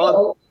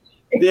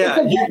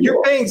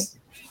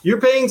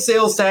you're paying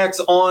sales tax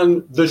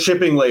on the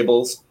shipping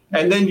labels.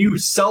 And then you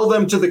sell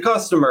them to the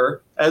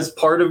customer as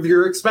part of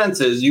your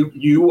expenses.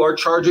 You are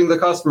charging the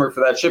customer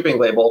for that shipping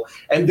label,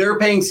 and they're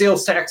paying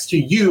sales tax to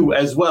you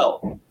as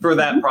well for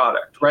that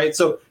product, right?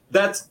 So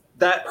that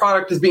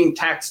product is being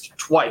taxed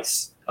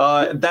twice.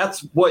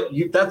 That's what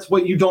you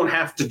don't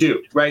have to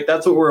do, right?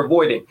 That's what we're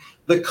avoiding.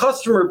 The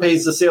customer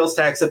pays the sales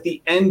tax at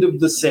the end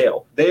of the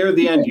sale. They are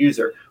the end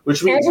user,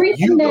 which means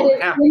everything that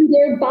is in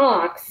their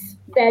box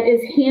that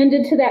is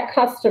handed to that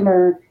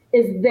customer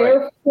is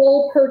their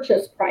full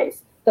purchase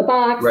price. The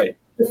box,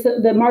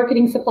 the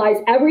marketing supplies,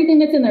 everything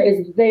that's in there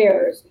is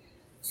theirs.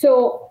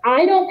 So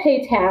I don't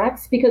pay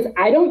tax because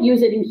I don't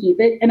use it and keep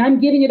it, and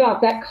I'm giving it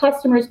off. That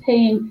customer is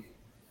paying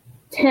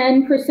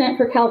 10%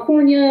 for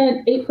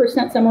California,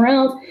 8% somewhere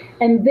else,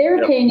 and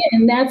they're paying it,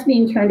 and that's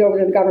being turned over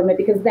to the government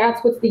because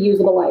that's what's the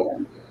usable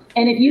item.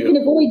 And if you can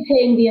avoid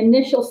paying the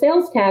initial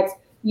sales tax,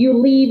 you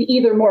leave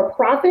either more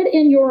profit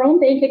in your own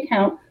bank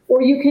account,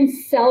 or you can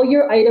sell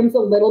your items a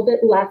little bit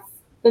less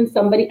than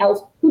somebody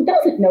else who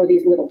doesn't know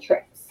these little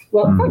tricks.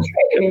 Well, it's not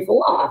trick, I mean, it's a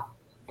law.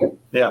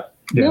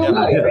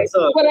 It's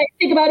what I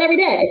think about every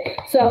day.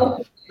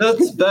 So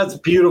that's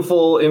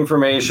beautiful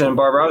information,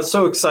 Barbara. I was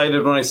so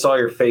excited when I saw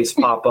your face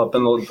pop up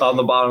on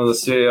the bottom of the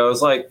studio. I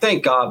was like,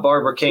 thank God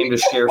Barbara came to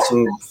share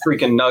some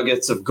freaking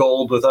nuggets of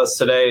gold with us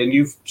today, and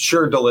you've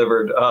sure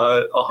delivered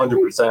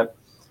 100%.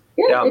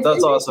 Yeah,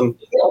 that's awesome.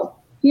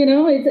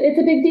 It's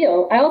a big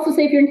deal. I also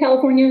say if you're in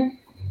California,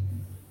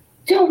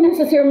 don't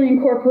necessarily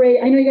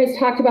incorporate. I know you guys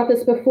talked about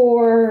this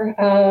before.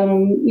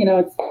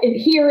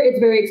 Here it's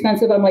very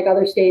expensive, unlike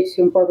other states,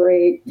 to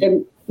incorporate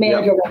and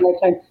manage over a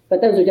lifetime.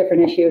 But those are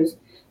different issues.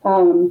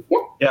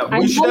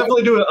 We should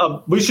definitely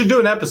do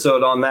an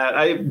episode on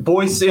that.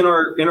 Boyce in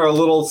our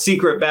little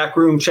secret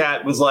backroom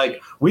chat was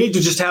like, we need to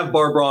just have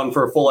Barbara on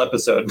for a full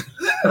episode.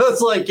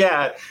 It's like,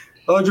 100%.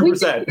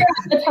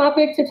 The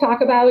topic to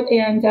talk about,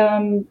 and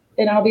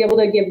I'll be able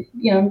to give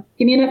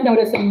me enough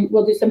notice, and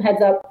we'll do some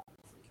heads up.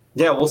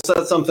 Yeah, we'll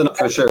set something up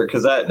for sure,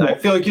 because I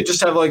feel like you just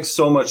have like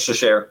so much to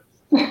share.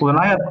 Well, then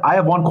I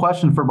have one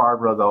question for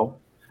Barbara though.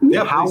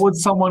 Yeah, how would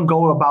someone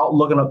go about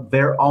looking up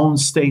their own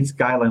state's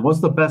guidelines? What's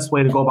the best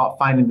way to go about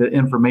finding the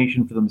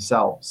information for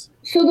themselves?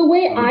 So the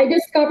way I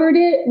discovered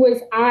it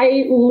was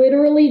I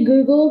literally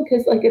Googled,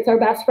 because it's our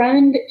best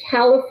friend,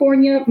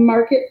 California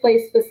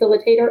Marketplace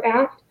Facilitator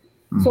Act.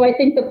 So I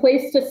think the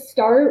place to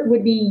start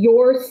would be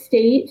your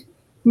state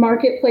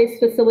Marketplace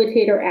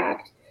Facilitator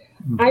Act.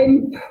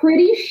 I'm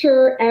pretty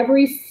sure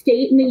every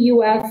state in the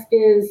U.S.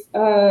 is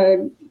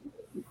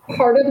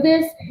part of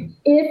this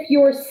if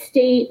your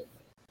state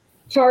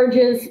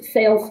charges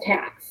sales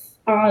tax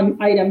on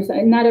items.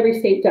 And not every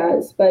state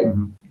does, but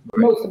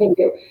most of them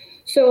do.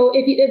 So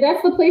if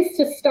that's the place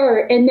to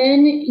start, and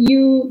then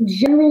you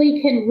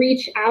generally can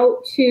reach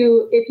out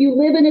to, if you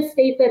live in a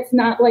state that's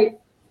not like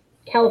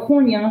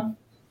California,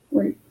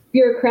 where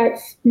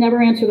bureaucrats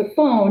never answer the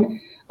phone,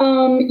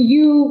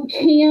 you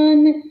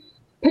can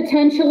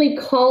potentially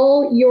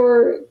call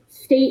your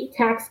state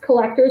tax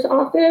collector's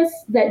office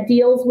that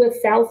deals with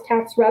sales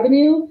tax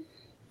revenue,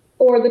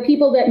 or the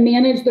people that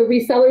manage the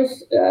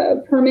reseller's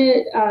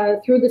permit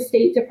through the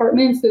state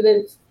departments, through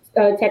the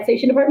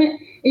taxation department.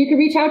 And you can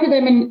reach out to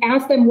them and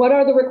ask them what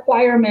are the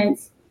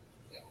requirements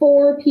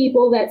for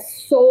people that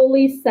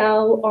solely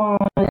sell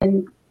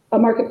on a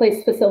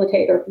marketplace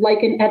facilitator,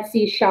 like an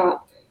Etsy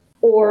shop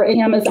or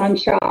an Amazon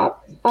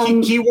shop.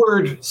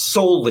 Keyword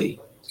solely.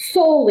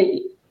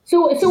 Solely.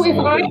 So if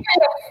I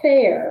had a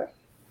fair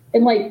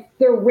and like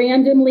there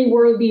randomly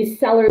were these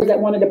sellers that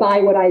wanted to buy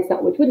what I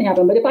sell, which wouldn't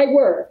happen. But if I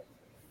were,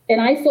 and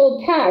I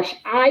sold cash,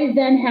 I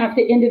then have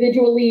to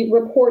individually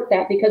report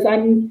that because I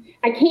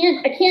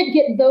can't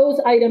get those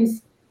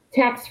items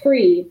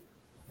tax-free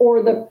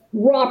or the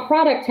raw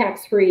product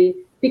tax-free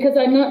because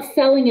I'm not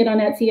selling it on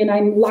Etsy and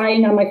I'm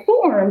lying on my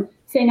form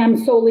saying I'm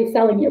solely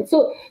selling it.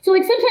 So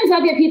like sometimes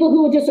I'll get people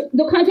who will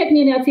they'll contact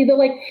me on Etsy. They're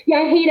like, yeah,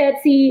 I hate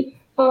Etsy.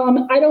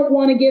 I don't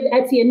want to give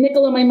Etsy a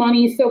nickel of my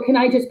money. So can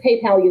I just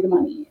PayPal you the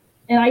money?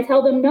 And I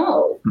tell them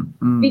no,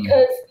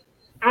 because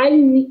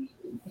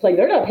it's like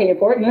they're not paying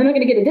for it and they're not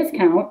going to get a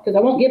discount because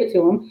I won't give it to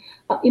them,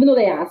 even though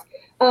they ask.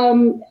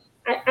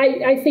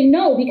 I say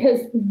no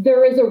because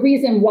there is a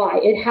reason why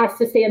it has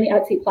to stay on the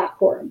Etsy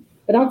platform.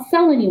 But I don't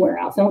sell anywhere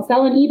else. I don't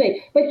sell on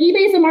eBay. But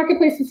eBay is a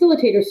marketplace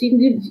facilitator, so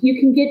you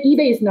can get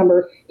eBay's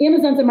number.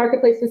 Amazon's a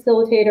marketplace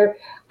facilitator.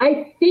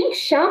 I think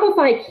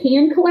Shopify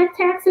can collect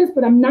taxes,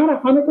 but I'm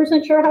not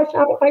 100% sure how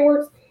Shopify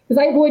works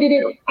because I avoided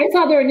it. I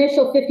saw their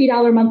initial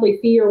 $50 monthly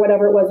fee or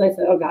whatever it was. And I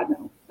said, oh God,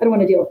 no, I don't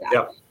want to deal with that.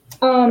 Yep.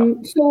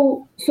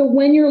 So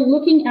when you're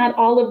looking at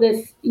all of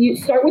this, you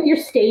start with your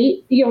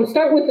state,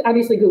 start with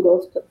obviously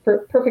Google, it's a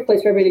perfect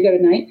place for everybody to go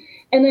tonight,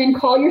 and then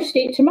call your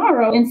state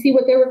tomorrow and see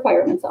what their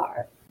requirements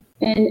are.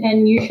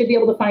 And you should be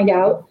able to find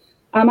out.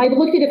 I've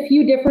looked at a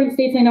few different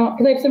states. I know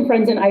because I have some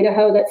friends in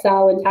Idaho that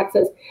sell in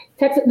Texas.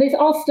 They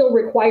all still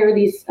require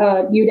these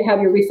you to have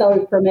your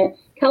reseller's permit.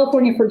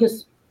 California for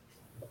just,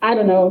 I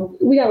don't know,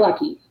 we got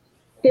lucky.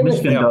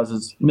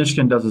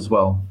 Michigan does as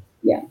well.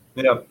 Yeah.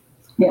 Yeah.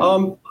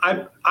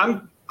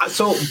 I'm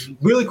so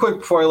really quick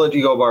before I let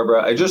you go,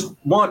 Barbara, I just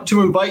want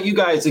to invite you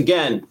guys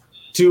again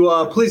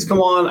to please come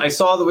on. I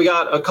saw that we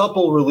got a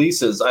couple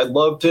releases. I'd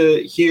love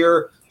to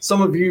hear some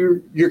of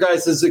your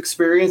guys'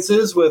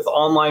 experiences with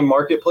online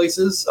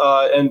marketplaces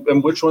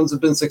and which ones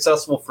have been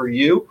successful for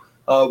you,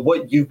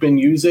 what you've been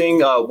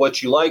using,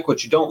 what you like,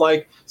 what you don't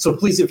like. So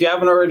please, if you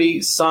haven't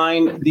already,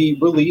 sign the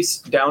release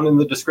down in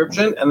the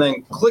description and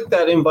then click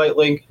that invite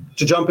link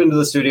to jump into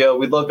the studio.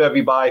 We'd love to have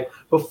you by.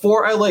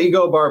 Before I let you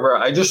go,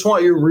 Barbara, I just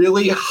want your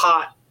really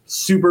hot,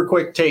 super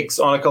quick takes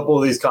on a couple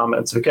of these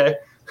comments, okay?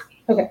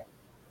 Okay.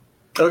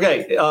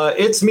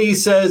 It's me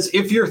says,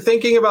 if you're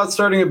thinking about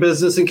starting a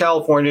business in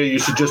California, you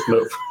should just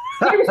move.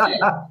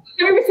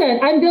 100%.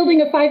 I'm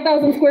building a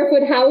 5,000 square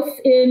foot house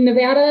in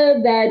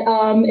Nevada that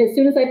as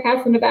soon as I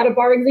pass the Nevada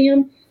bar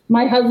exam,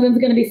 my husband's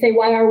going to be saying,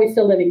 why are we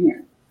still living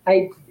here?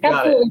 I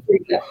absolutely agree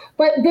with that.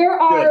 But there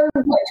are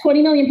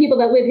 20 million people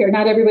that live here.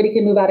 Not everybody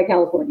can move out of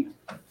California.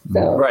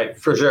 So right,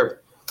 for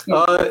sure.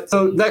 Yeah.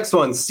 So next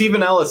one,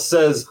 Stephen Ellis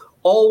says,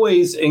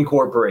 always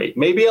incorporate.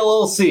 Maybe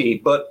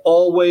LLC, but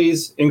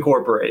always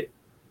incorporate.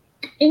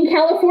 In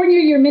California,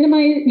 your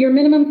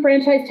minimum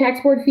franchise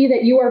tax board fee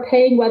that you are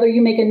paying, whether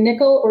you make a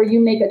nickel or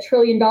you make $1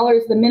 trillion,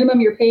 the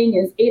minimum you're paying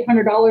is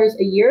 $800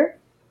 a year.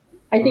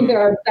 I think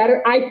there are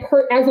better.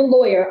 As a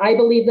lawyer, I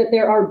believe that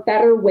there are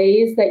better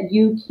ways that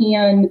you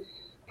can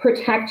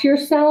protect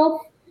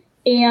yourself,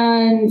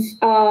 and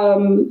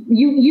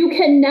you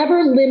can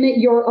never limit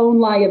your own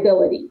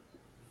liability.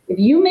 If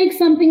you make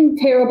something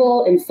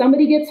terrible and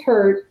somebody gets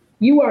hurt,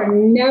 you are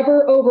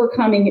never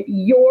overcoming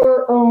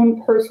your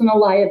own personal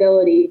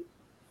liability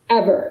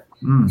ever.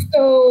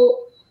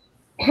 So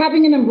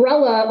having an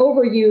umbrella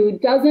over you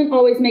doesn't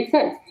always make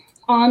sense.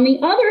 On the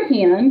other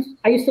hand,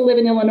 I used to live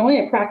in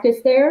Illinois. I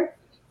practiced there.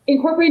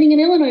 Incorporating in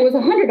Illinois was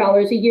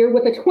 $100 a year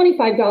with a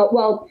 $25.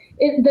 Well,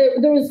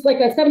 there was like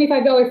a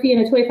 $75 fee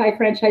and a $25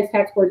 franchise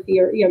tax board fee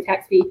or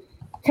tax fee.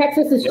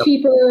 Texas is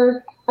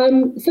cheaper.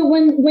 So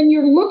when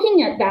you're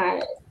looking at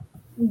that,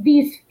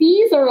 these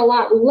fees are a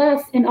lot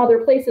less in other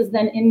places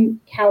than in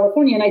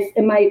California.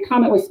 And my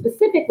comment was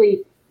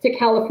specifically to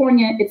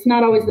California. It's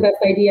not always the best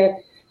idea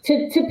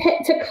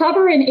to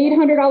cover an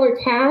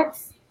 $800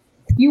 tax.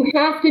 You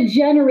have to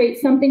generate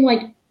something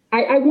like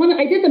I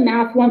did the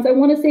math once. I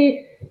want to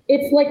say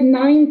it's like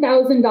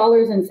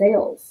 $9,000 in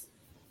sales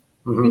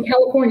in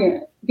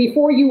California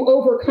before you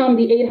overcome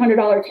the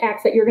 $800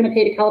 tax that you're going to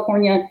pay to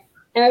California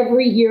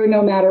every year,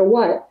 no matter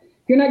what.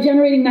 You're not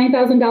generating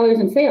 $9,000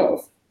 in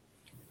sales.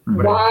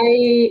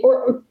 Why?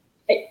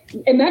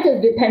 And that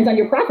just depends on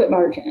your profit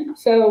margin.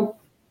 So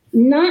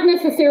not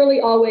necessarily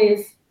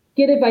always.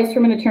 Get advice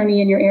from an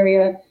attorney in your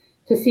area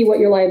to see what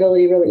your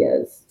liability really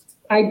is.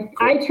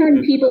 I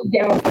turn people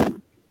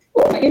down.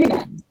 Oh, my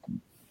internet.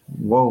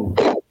 Whoa.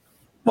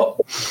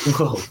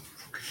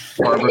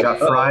 Barbara got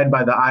fried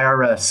by the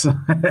IRS.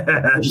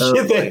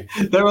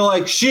 They were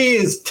like,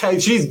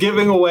 she's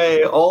giving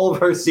away all of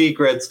her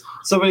secrets.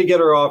 Somebody get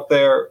her off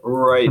there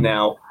right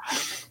now.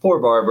 Poor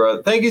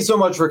Barbara. Thank you so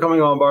much for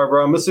coming on,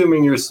 Barbara. I'm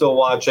assuming you're still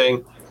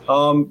watching.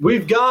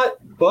 We've got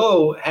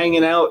Bo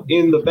hanging out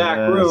in the back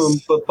room,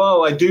 but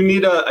Bo, I do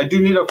need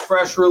a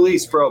fresh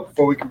release, bro,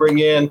 before we can bring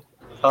you in.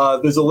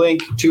 There's a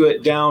link to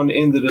it down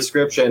in the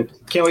description.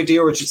 Can't wait to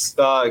hear what you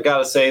got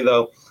to say,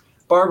 though.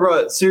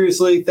 Barbara,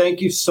 seriously,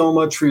 thank you so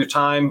much for your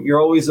time. You're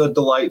always a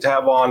delight to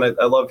have on.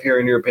 I love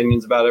hearing your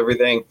opinions about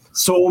everything.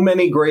 So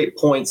many great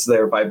points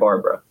there by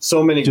Barbara.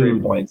 So many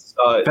great points.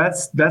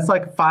 That's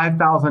like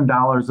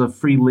 $5,000 of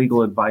free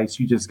legal advice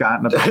you just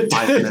got in about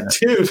 5 minutes.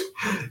 Dude,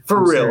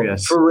 for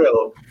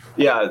real.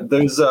 Yeah,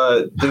 there's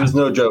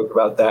no joke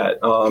about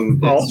that. All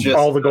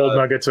the gold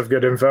nuggets of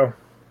good info.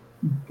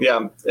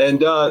 Yeah,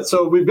 and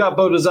so we've got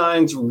Bo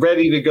Designs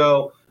ready to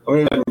go. I'm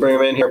going to bring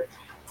him in here.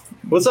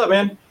 What's up,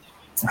 man?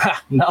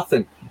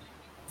 Nothing.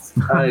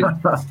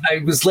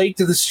 I was late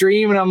to the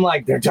stream, and I'm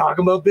like, they're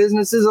talking about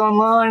businesses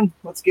online.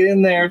 Let's get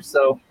in there.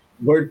 So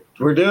we're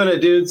doing it,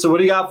 dude. So what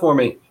do you got for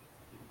me?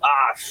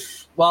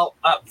 Well,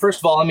 first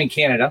of all, I'm in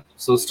Canada,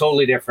 so it's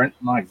totally different.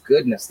 My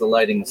goodness, the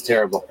lighting is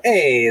terrible.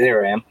 Hey,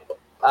 there I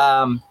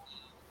am.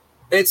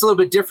 It's a little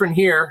bit different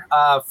here.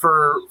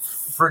 For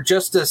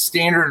just a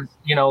standard,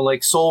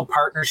 like sole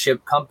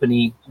partnership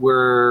company,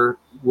 we're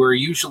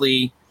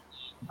usually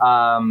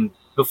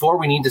before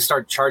we need to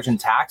start charging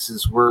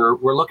taxes,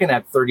 we're looking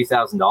at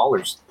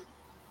 $30,000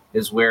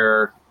 is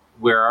where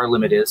our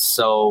limit is.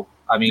 So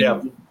I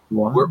mean,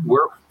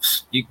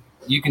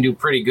 you can do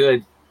pretty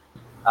good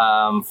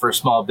for a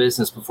small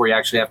business before you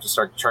actually have to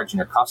start charging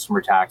your customer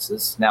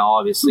taxes. Now,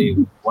 obviously,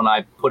 when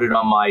I put it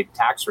on my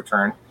tax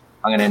return,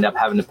 I'm going to end up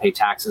having to pay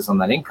taxes on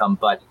that income.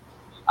 But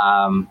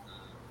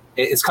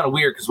it's kind of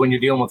weird because when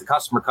you're dealing with the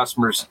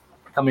customers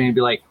come in and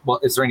be like, well,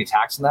 is there any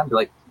tax on that? Be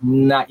like,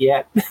 not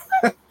yet.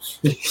 As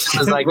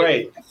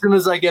soon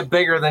as I get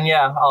bigger, then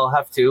yeah, I'll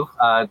have to.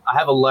 I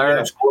have a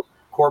large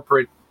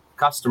corporate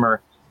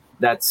customer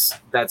that's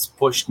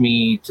pushed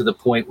me to the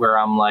point where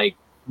I'm like,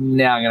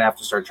 now I'm going to have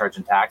to start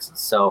charging taxes.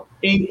 So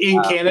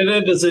in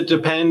Canada, does it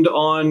depend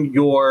on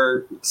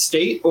your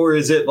state or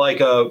is it like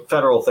a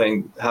federal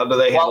thing? How do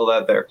they handle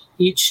that there?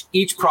 Each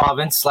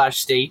province /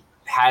 state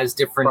has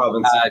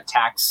different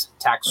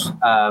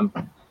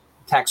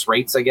tax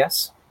rates, I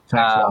guess.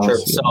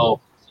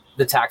 So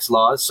the tax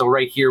laws. So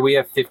right here we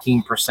have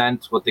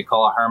 15%, what they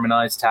call a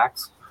harmonized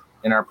tax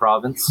in our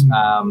province.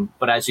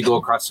 But as you go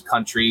across the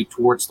country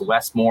towards the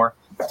west more,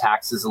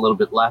 tax is a little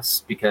bit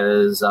less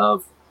because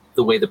of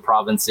the way the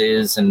province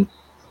is and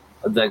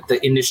the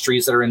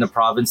industries that are in the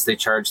province, they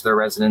charge their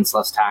residents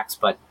less tax.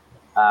 But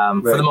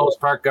for the most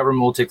part,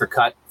 government will take their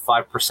cut,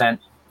 5%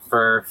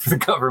 for the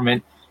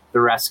government. The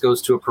rest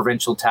goes to a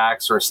provincial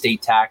tax or a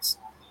state tax.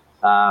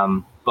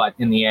 But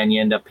in the end,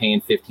 you end up paying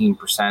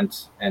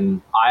 15%.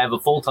 And I have a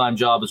full-time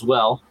job as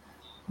well,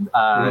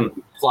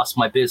 plus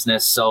my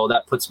business. So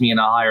that puts me in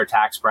a higher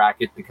tax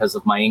bracket because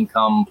of my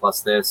income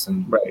plus this.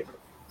 And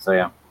so,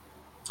 yeah.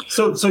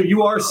 So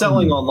you are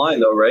selling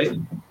online though, right?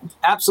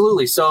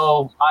 Absolutely.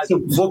 So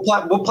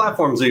what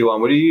platforms are you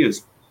on? What do you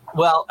use?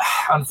 Well,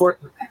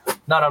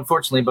 not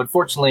unfortunately, but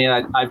fortunately,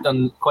 I've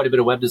done quite a bit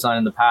of web design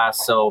in the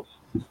past. So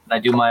I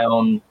do my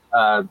own,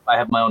 I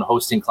have my own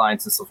hosting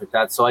clients and stuff like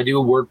that. So I do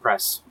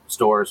WordPress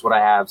stores, what I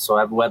have. So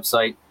I have a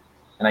website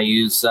and I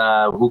use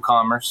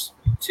WooCommerce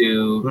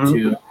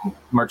to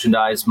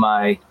merchandise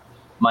my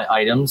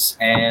items.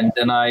 And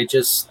then I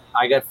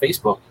got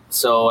Facebook.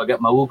 So I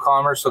got my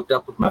WooCommerce hooked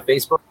up with my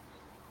Facebook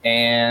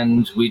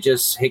and we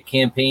just hit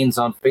campaigns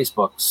on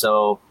Facebook.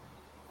 So,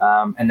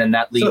 and then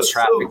that leads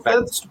traffic back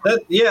to the store.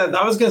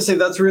 I was going to say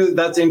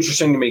that's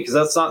interesting to me because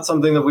that's not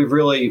something that we've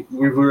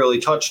really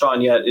touched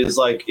on yet. Is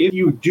like if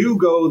you do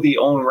go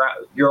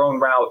your own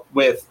route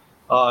with,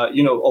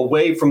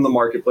 away from the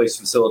marketplace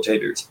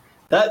facilitators,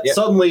 that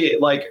suddenly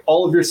like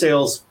all of your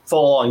sales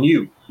fall on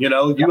you. You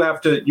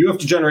have to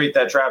generate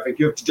that traffic.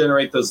 You have to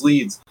generate those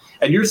leads,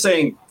 and you're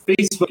saying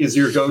Facebook is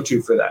your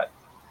go-to for that.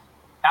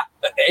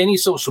 Any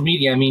social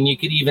media. I mean, you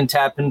could even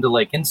tap into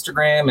like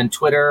Instagram and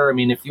Twitter. I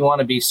mean, if you want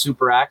to be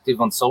super active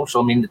on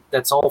social, I mean,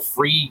 that's all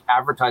free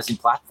advertising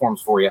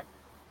platforms for you.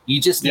 You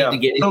just need to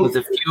get in with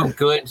a few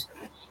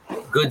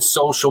good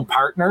social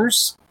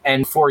partners.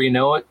 And before you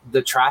know it,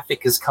 the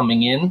traffic is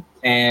coming in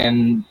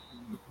and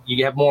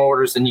you have more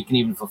orders than you can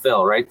even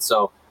fulfill. Right.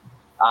 So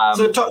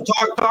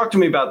talk to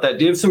me about that.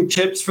 Do you have some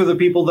tips for the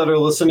people that are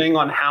listening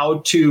on how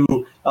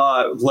to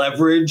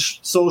leverage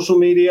social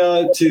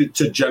media to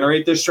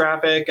generate this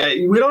traffic?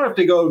 We don't have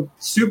to go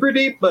super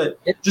deep, but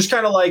just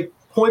kind of like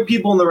point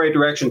people in the right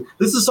direction.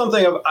 This is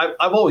something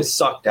I've always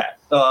sucked at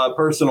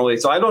personally,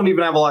 so I don't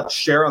even have a lot to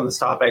share on this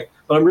topic,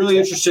 but I'm really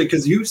interested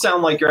because you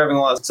sound like you're having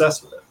a lot of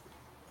success with it.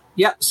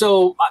 Yeah,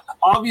 so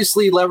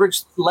obviously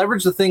leverage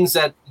the things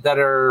that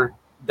are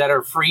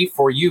free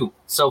for you.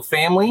 So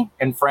family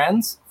and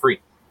friends, free.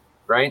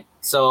 Right.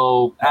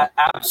 So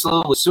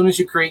absolutely. As soon as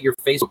you create your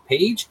Facebook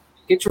page,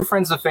 get your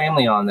friends and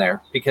family on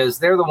there because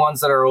they're the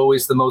ones that are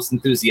always the most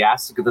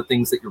enthusiastic of the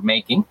things that you're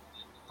making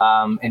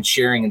and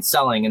sharing and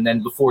selling. And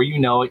then before you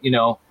know it,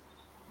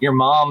 your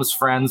mom's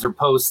friends are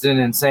posting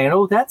and saying,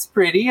 oh, that's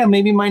pretty. And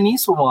maybe my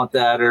niece will want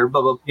that or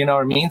blah, blah, you know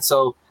what I mean?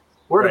 So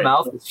word of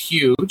mouth is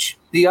huge.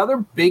 The other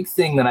big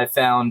thing that I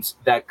found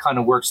that kind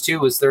of works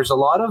too is there's a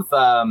lot of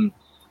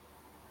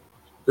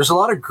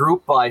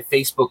group by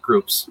Facebook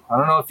groups. I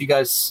don't know if you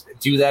guys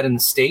do that in the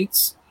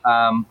States,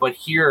 but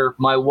here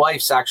my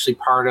wife's actually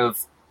part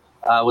of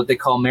what they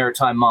call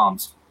Maritime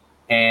Moms.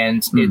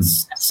 And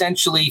it's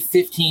essentially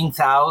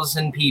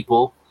 15,000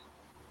 people,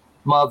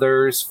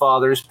 mothers,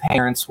 fathers,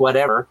 parents,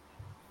 whatever,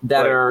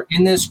 that are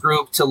in this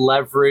group to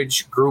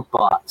leverage group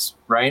buys,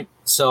 right?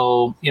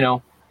 So,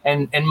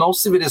 and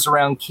most of it is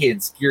around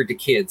kids, geared to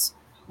kids.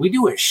 We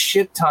do a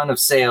shit ton of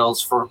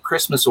sales for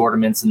Christmas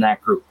ornaments in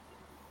that group,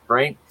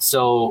 right?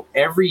 So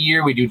every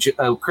year we do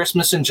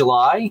Christmas in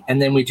July,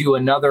 and then we do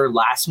another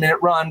last minute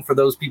run for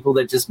those people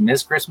that just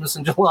miss Christmas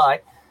in July.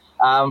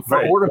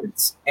 For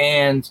ornaments.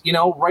 And,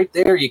 right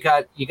there, you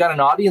got an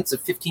audience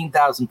of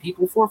 15,000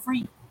 people for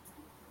free.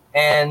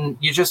 And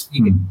you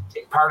can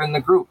take part in the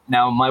group.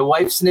 Now, my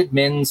wife's an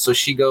admin, so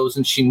she goes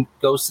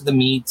to the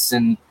meets,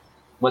 and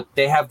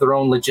they have their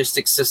own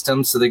logistics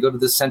system. So they go to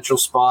the central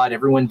spot.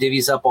 Everyone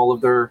divvies up all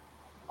of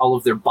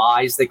their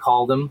buys, they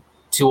call them,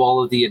 to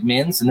all of the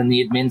admins. And then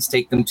the admins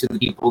take them to the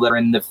people that are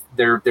in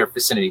their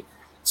vicinity.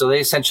 So they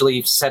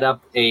essentially set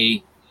up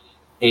a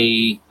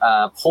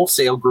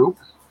wholesale group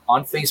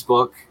on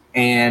Facebook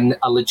and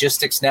a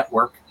logistics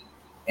network,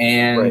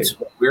 and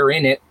we're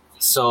in it.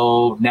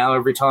 So now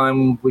every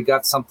time we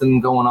got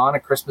something going on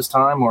at Christmas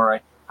time,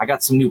 or I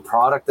got some new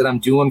product that I'm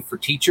doing for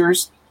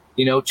teachers,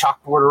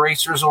 chalkboard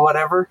erasers or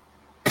whatever,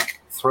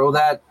 put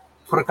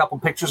a couple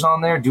pictures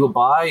on there, do a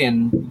buy,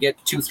 and get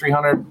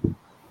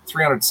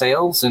 300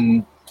 sales,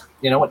 and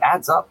it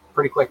adds up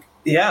pretty quick.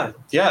 Yeah,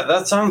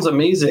 that sounds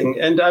amazing.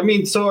 And I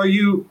mean, so are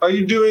you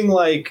doing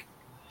like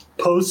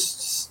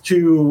posts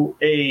to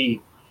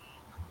a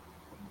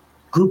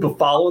group of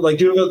followers? Like,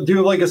 do you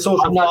have like a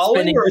social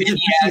following, or is it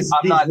just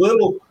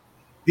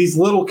these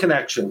little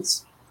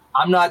connections?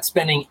 I'm not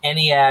spending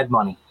any ad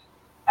money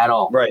at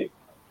all.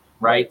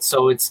 Right.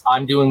 So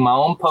I'm doing my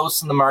own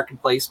posts in the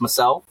marketplace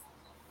myself.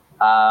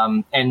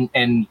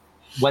 And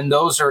when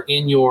those are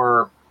in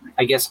your,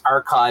 I guess,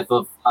 archive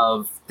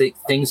of the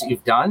things that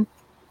you've done,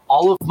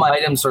 all of my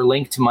items are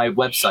linked to my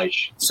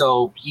website.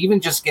 So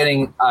even just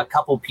getting a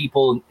couple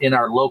people in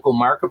our local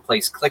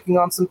marketplace clicking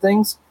on some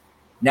things,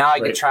 now I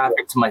get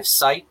traffic to my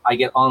site. I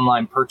get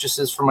online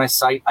purchases from my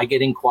site. I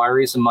get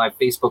inquiries in my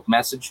Facebook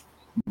message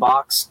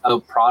box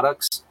of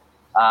products.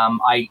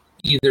 I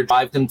either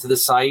drive them to the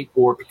site,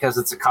 or because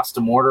it's a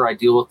custom order, I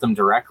deal with them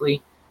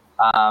directly.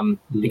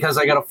 Because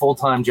I got a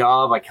full-time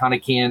job, I kind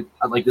of can't,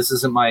 this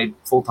isn't my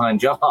full-time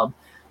job.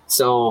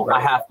 So I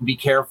have to be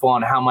careful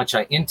on how much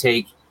I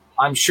intake.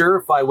 I'm sure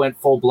if I went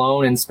full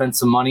blown and spent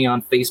some money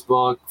on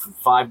Facebook for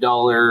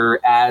 $5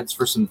 ads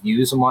for some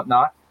views and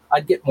whatnot,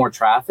 I'd get more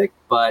traffic.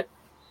 But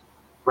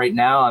right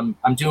now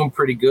I'm doing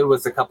pretty good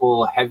with a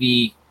couple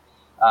heavy,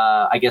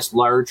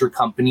 larger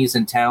companies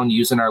in town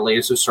using our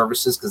laser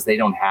services because they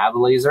don't have a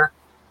laser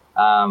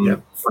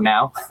for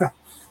now.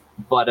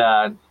 But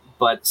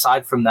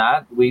aside from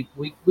that, we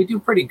do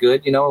pretty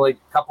good, like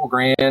a couple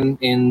grand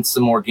in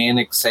some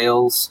organic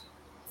sales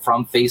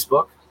from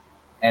Facebook.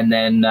 And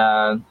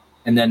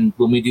then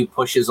when we do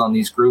pushes on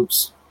these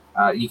groups,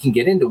 you can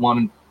get into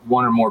one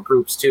or more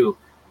groups too.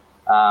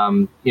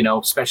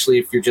 Especially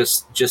if you're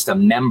just a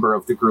member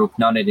of the group,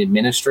 not an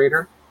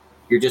administrator.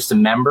 You're just a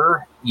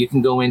member. You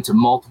can go into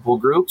multiple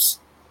groups,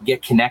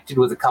 get connected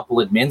with a couple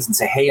admins and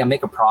say, hey, I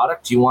make a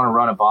product. Do you want to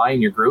run a buy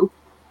in your group?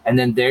 And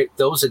then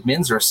those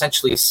admins are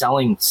essentially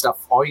selling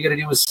stuff. All you got to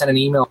do is send an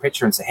email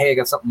picture and say, hey, I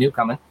got something new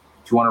coming.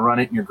 Do you want to run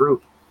it in your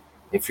group?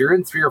 If you're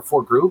in 3 or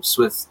 4 groups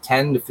with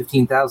 10 to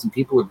 15,000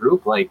 people a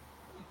group, you're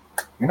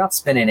not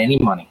spending any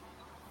money.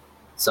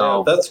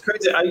 So that's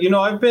crazy.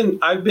 I've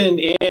been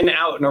in,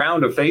 out, and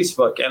around of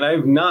Facebook, and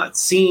I've not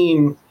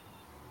seen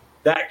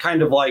that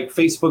kind of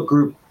Facebook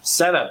group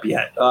setup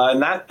yet.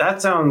 And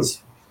that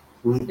sounds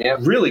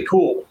really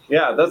cool.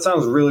 Yeah, that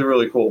sounds really,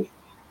 really cool.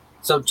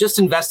 So just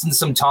investing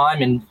some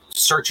time in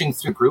searching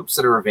through groups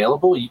that are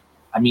available.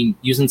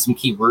 Using some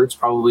keywords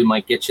probably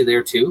might get you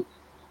there too.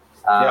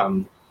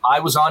 I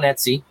was on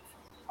Etsy.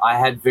 I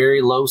had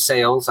very low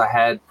sales. I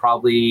had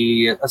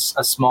probably a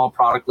small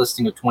product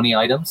listing of 20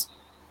 items,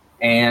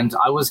 and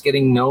I was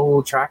getting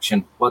no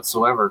traction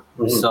whatsoever.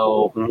 Mm-hmm.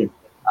 So,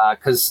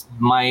 because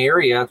my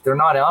area, they're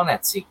not on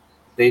Etsy.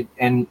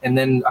 And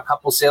then a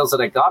couple sales that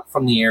I got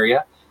from the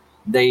area,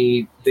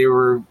 they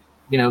were,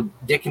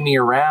 dicking me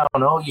around.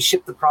 Oh, you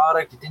shipped the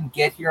product. It didn't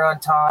get here on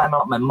time. I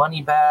want my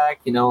money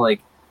back. I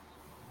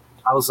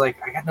was like,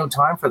 I got no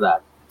time for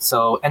that.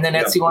 So, and then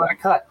Etsy wanted a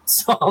cut.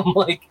 So I'm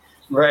like,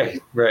 right.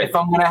 If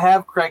I'm going to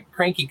have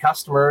cranky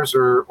customers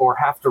or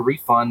have to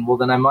refund, well,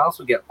 then I might as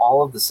well get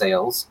all of the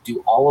sales,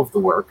 do all of the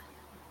work.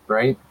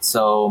 Right.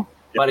 So,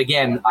 but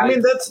again,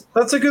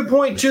 that's a good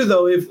point too,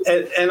 though.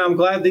 And I'm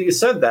glad that you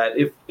said that.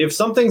 If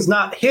something's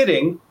not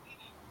hitting,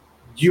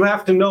 you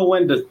have to know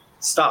when to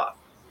stop.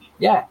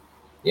 Yeah.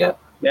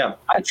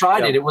 I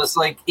tried it. It was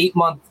like 8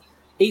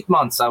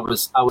 months. I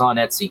was on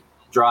Etsy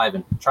trying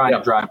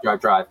to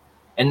drive.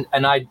 And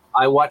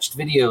I watched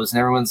videos and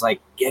everyone's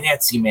like, get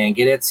Etsy, man,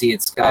 get Etsy.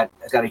 It's got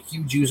a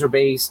huge user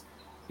base,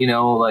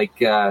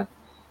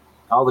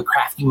 all the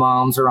crafty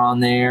moms are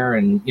on there,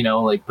 and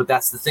but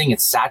that's the thing,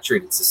 it's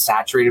saturated. It's a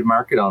saturated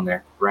market on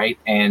there, right?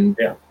 And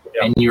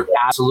and you're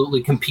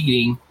absolutely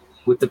competing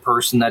with the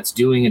person that's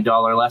doing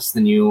 $1 less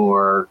than you,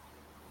 or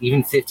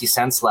even 50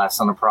 cents less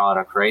on a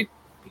product, right?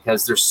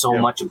 Because there's so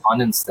much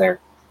abundance there.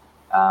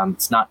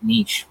 It's not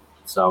niche.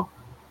 So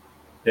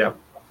yeah,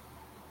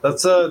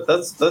 that's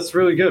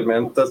really good,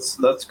 man.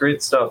 That's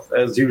great stuff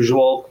as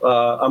usual.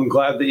 I'm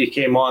glad that you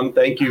came on.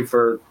 Thank you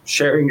for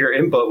sharing your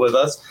input with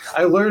us.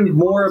 I learned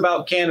more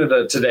about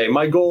Canada today.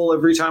 My goal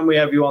every time we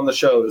have you on the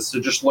show is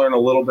to just learn a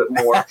little bit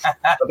more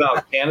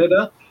about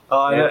Canada.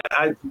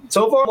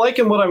 So far, I'm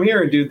liking what I'm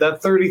hearing, dude.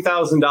 That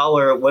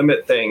 $30,000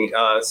 limit thing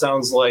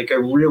sounds like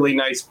a really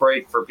nice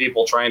break for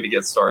people trying to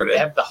get started. They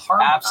have the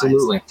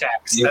harmonized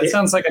tax. That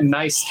sounds like a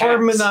nice tax.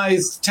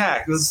 Harmonized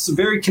tax. This is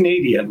very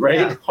Canadian,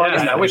 right?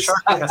 I wish our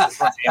taxes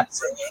were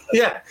fancy.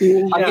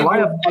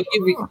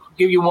 I'll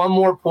give you one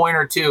more point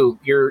or two.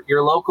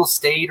 Your local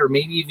state, or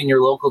maybe even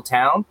your local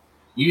town,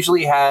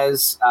 usually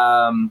has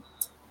a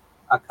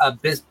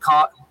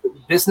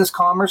business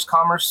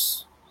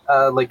commerce.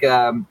 Like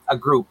a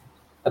group,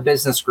 a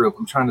business group.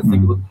 I'm trying to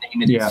think of what the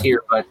name it is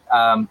here, but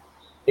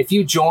if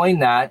you join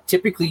that,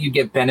 typically you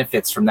get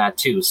benefits from that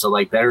too. So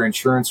like better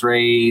insurance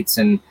rates,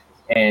 and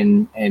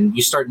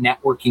you start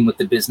networking with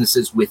the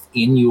businesses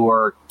within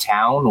your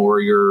town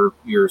or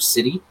your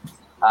city.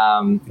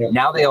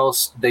 Now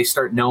they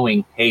start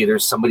knowing, hey,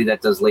 there's somebody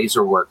that does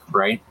laser work,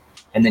 right?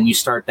 And then you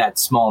start that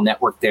small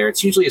network there.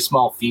 It's usually a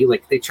small fee.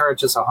 Like they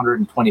charge us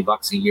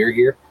 $120 a year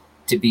here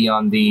to be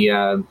on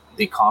the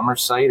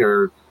commerce site,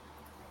 or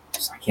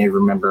I can't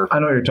remember. I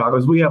know what you're talking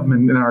about. We have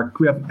them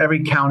we have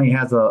every county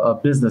has a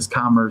business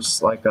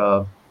commerce like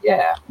a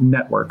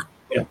network.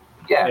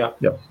 Yeah.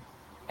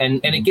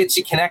 And it gets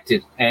you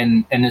connected.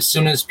 And as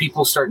soon as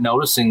people start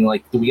noticing,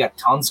 like we got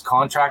tons of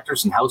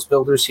contractors and house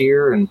builders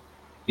here, and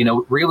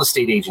real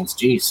estate agents.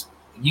 Geez,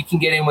 you can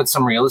get in with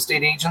some real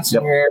estate agents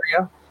in your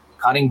area,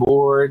 cutting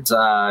boards,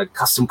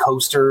 custom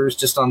coasters,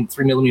 just on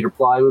 3mm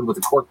plywood with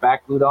a cork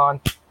back boot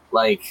on.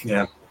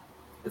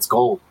 It's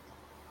gold.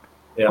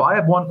 Yeah. Well, I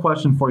have one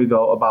question for you,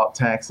 though, about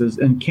taxes.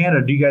 In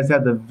Canada, do you guys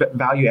have the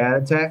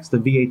value-added tax, the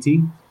VAT?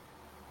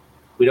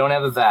 We don't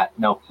have a VAT,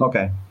 no.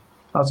 Okay.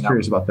 I was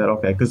curious about that.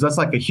 Okay. Because that's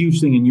like a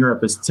huge thing in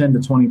Europe is 10 to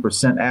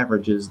 20%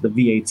 averages, the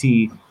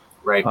VAT,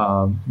 right?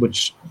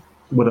 Which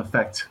would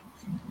affect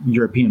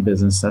European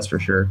business, that's for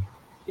sure.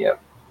 Yeah.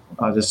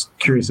 I was just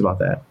curious about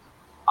that.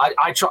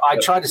 I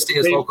try to stay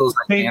as local as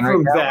I can right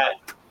now.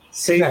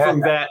 Safe from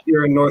that,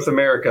 you're in North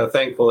America,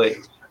 thankfully.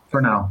 For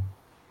now.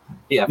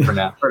 Yeah, for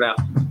now.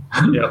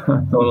 Yeah,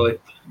 totally.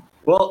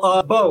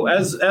 Well, Bo,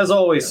 as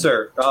always,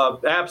 sir,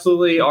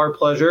 absolutely our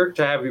pleasure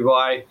to have you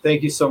by.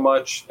 Thank you so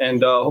much,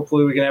 and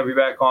hopefully we can have you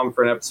back on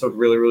for an episode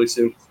really, really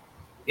soon.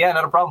 Yeah,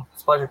 not a problem.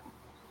 It's a pleasure.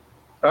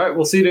 All right,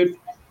 we'll see you, dude.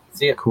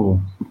 See ya.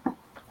 Cool.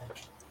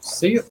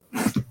 See you.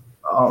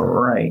 All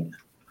right.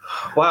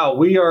 Wow,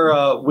 we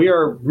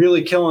are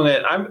really killing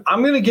it.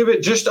 I'm going to give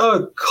it just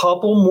a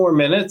couple more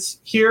minutes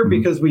here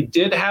because we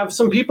did have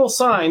some people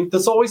sign.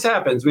 This always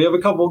happens. We have a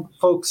couple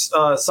folks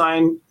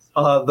sign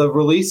the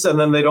release, and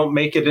then they don't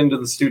make it into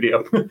the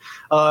studio.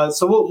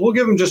 So we'll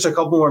give them just a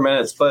couple more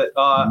minutes. But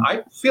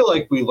I feel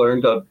like we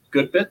learned a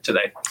good bit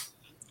today.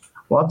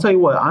 Well, I'll tell you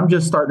what. I'm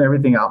just starting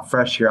everything out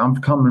fresh here. I'm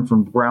coming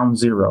from ground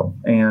zero,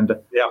 and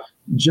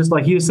just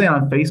like he was saying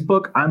on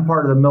Facebook, I'm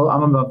part of the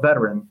I'm a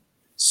veteran.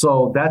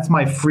 So that's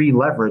my free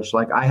leverage.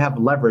 Like I have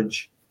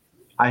leverage.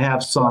 I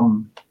have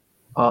some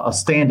a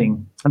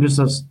standing. I'm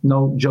just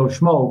no Joe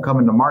Schmo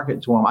coming to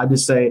market to them. I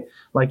just say,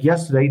 like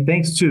yesterday,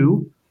 thanks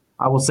to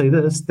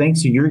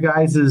your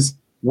guys'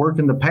 work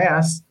in the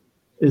past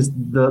is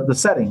the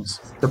settings,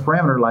 the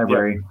parameter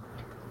library.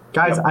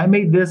 Guys, I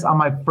made this on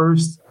my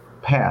first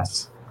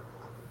pass.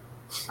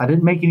 I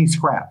didn't make any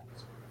scrap,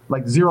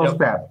 like zero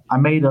scrap. I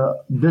made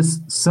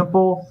this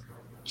simple,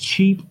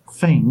 cheap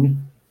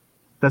thing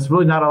that's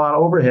really not a lot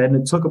of overhead, and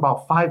it took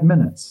about 5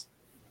 minutes.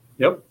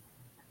 Yep.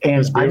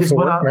 And I just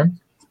went out.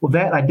 Well,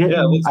 that I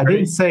didn't. I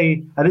didn't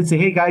say,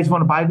 hey guys, you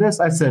want to buy this?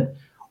 I said,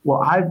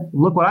 well,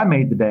 look what I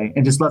made today,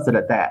 and just left it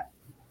at that.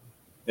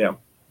 Yeah.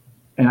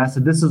 And I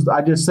said,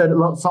 I just said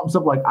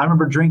something like, I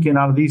remember drinking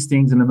out of these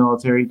things in the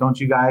military, don't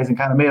you guys? And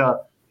kind of made a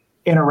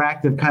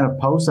interactive kind of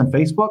post on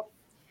Facebook.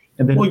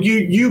 And then, well,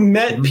 you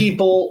met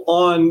people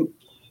on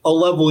a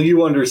level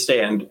you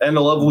understand and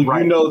a level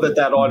you know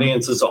that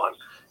audience is on.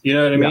 You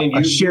know what I mean?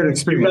 A shared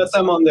experience. You met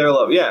them on their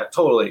level. Yeah,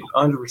 totally.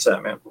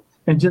 100%, man.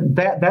 And just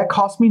that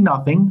cost me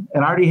nothing.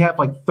 And I already have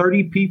like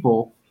 30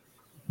 people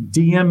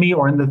DM me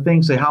or in the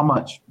thing say, how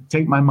much?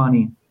 Take my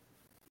money.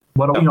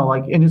 What,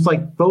 and it's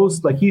like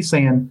those, like he's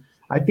saying,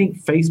 I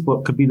think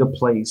Facebook could be the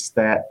place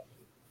that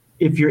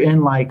if you're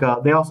in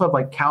they also have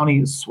like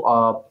counties,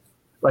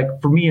 like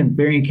for me in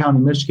Berrien County,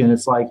 Michigan,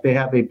 it's like they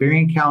have a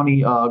Berrien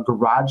County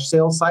garage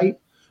sale site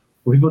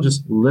where people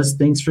just list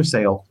things for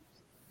sale.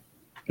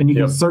 And you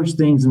can search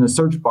things in the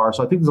search bar.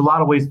 So I think there's a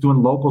lot of ways of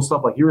doing local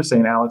stuff, like you were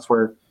saying, Alex,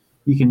 where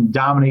you can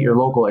dominate your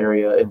local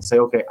area and say,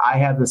 okay, I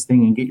have this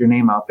thing, and get your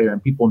name out there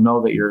and people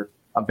know that you're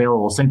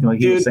available. Same thing like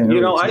he was saying.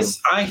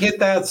 I hit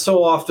that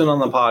so often on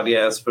the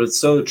podcast, but it's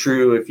so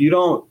true. If you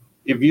don't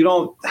if you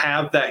don't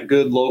have that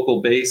good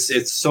local base,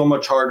 it's so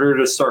much harder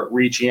to start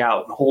reaching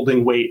out and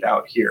holding weight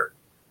out here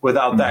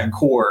without that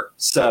core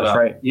setup.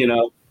 Right.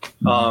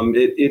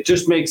 It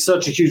just makes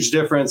such a huge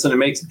difference, and it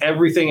makes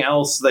everything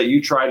else that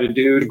you try to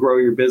do to grow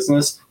your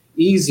business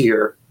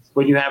easier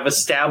when you have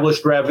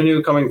established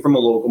revenue coming from a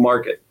local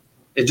market.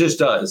 It just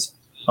does.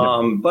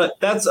 But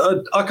that's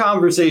a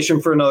conversation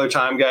for another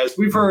time, guys.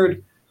 We've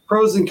heard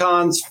pros and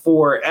cons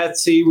for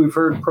Etsy. We've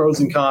heard pros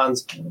and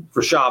cons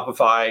for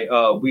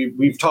Shopify.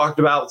 We've talked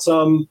about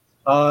some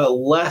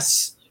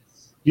less,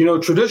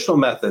 traditional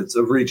methods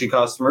of reaching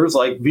customers,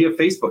 like via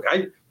Facebook.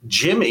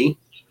 Jimmy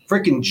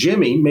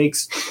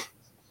makes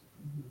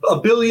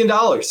 $1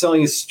 billion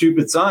selling his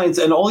stupid signs,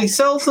 and all he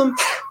sells them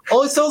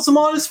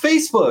on his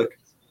Facebook.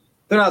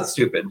 They're not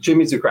stupid.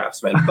 Jimmy's a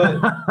craftsman,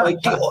 but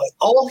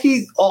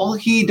all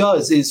he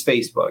does is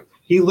Facebook.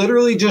 He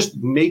literally just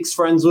makes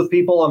friends with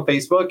people on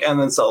Facebook and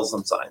then sells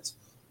them signs.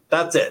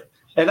 That's it.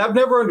 And I've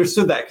never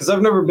understood that because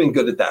I've never been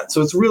good at that.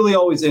 So it's really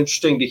always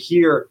interesting to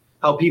hear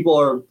how people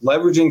are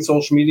leveraging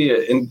social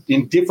media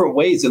in different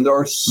ways. And there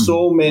are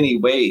so many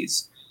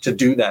ways to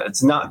do that.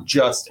 It's not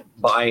just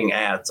buying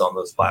ads on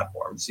those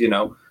platforms. There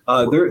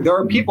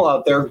are people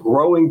out there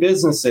growing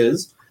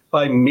businesses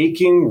by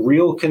making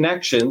real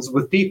connections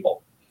with people.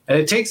 And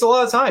it takes a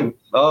lot of time,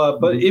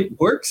 but it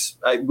works.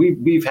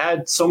 We've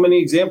had so many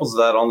examples of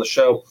that on the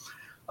show.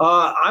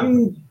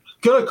 I'm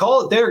going to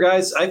call it there,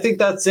 guys. I think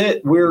that's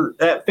it. We're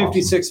at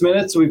 56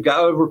 minutes. We've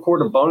got to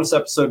record a bonus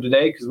episode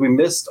today because we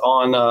missed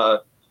on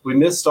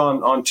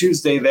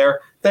Tuesday there.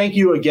 Thank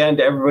you again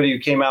to everybody who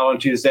came out on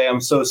Tuesday.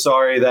 I'm so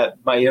sorry that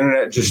my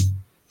internet just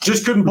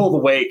couldn't pull the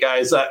weight,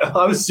 guys.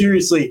 I was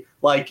seriously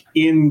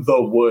in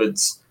the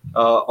woods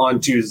on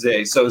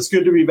Tuesday. So it's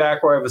good to be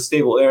back where I have a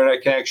stable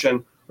internet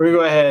connection. We're going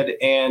to go ahead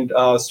and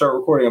start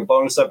recording a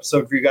bonus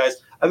episode for you guys.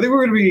 I think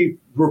we're going to be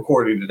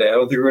recording today. I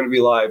don't think we're going to be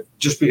live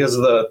just because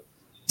of the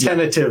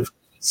tentative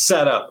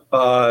setup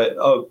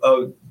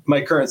of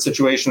my current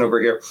situation over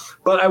here.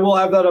 But I will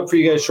have that up for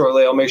you guys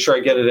shortly. I'll make sure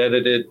I get it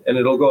edited, and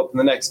it'll go up in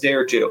the next day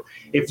or two.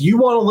 If you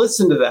want to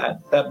listen to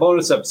that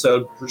bonus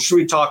episode, we're just going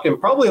to be talking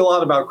probably a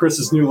lot about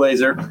Chris's new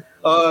laser.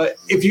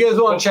 If you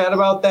guys want to chat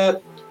about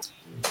that,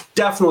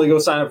 definitely go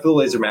sign up for the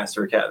Laser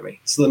Master Academy.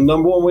 It's the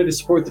number one way to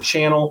support the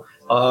channel.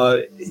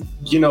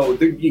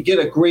 You get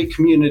a great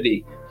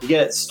community. You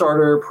get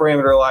starter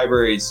parameter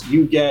libraries.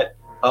 You get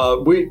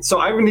so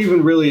I haven't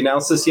even really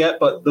announced this yet,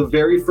 but the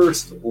very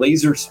first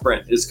laser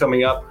sprint is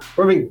coming up.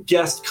 We're having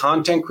guest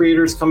content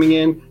creators coming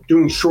in,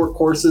 doing short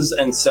courses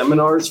and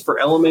seminars for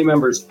LMA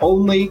members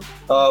only.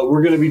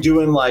 We're going to be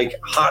doing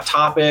hot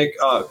topic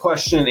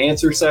question and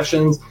answer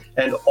sessions,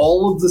 and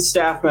all of the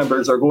staff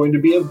members are going to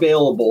be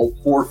available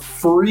for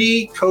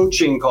free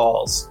coaching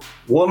calls,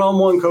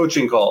 one-on-one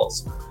coaching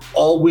calls,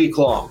 all week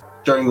long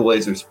during the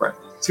laser sprint.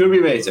 It's going to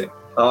be amazing.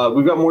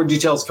 We've got more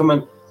details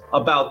coming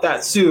about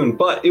that soon,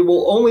 but it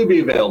will only be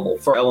available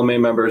for LMA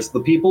members, the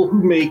people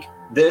who make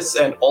this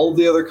and all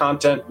the other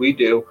content we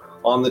do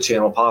on the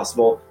channel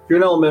possible. If you're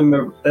an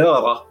LMA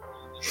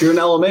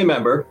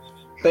member,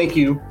 thank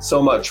you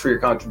so much for your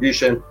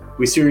contribution.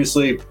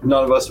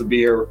 None of us would be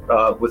here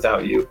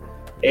without you.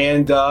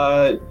 And,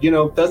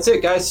 that's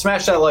it, guys.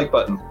 Smash that like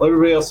button. Let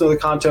everybody else know the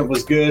content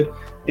was good.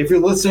 If you're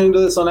listening to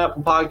this on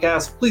Apple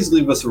Podcasts, please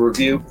leave us a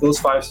review. Those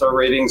 5-star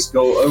ratings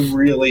go a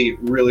really,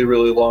 really,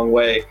 really long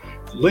way.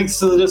 Links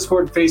to the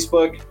Discord and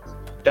Facebook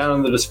down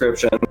in the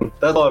description.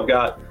 That's all I've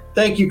got.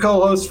 Thank you,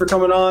 co-host, for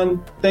coming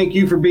on. Thank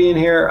you for being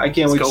here. I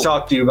can't wait to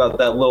talk to you about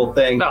that little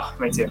thing. No,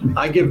 me too.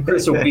 I give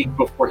Chris a week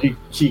before he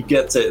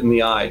gets it in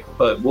the eye,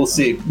 but we'll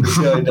see.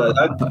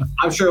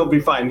 I'm sure he'll be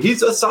fine.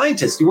 He's a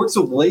scientist. He works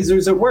with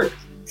lasers at work.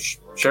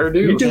 Sure do.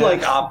 You do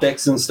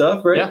optics and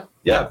stuff, right?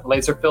 Yeah.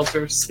 Laser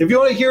filters. If you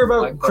want to hear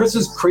about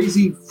Chris's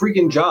crazy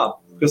freaking job,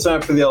 go sign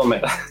up for the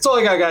LMA. That's all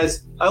I got,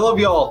 guys. I love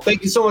you all.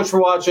 Thank you so much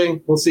for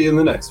watching. We'll see you in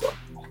the next one.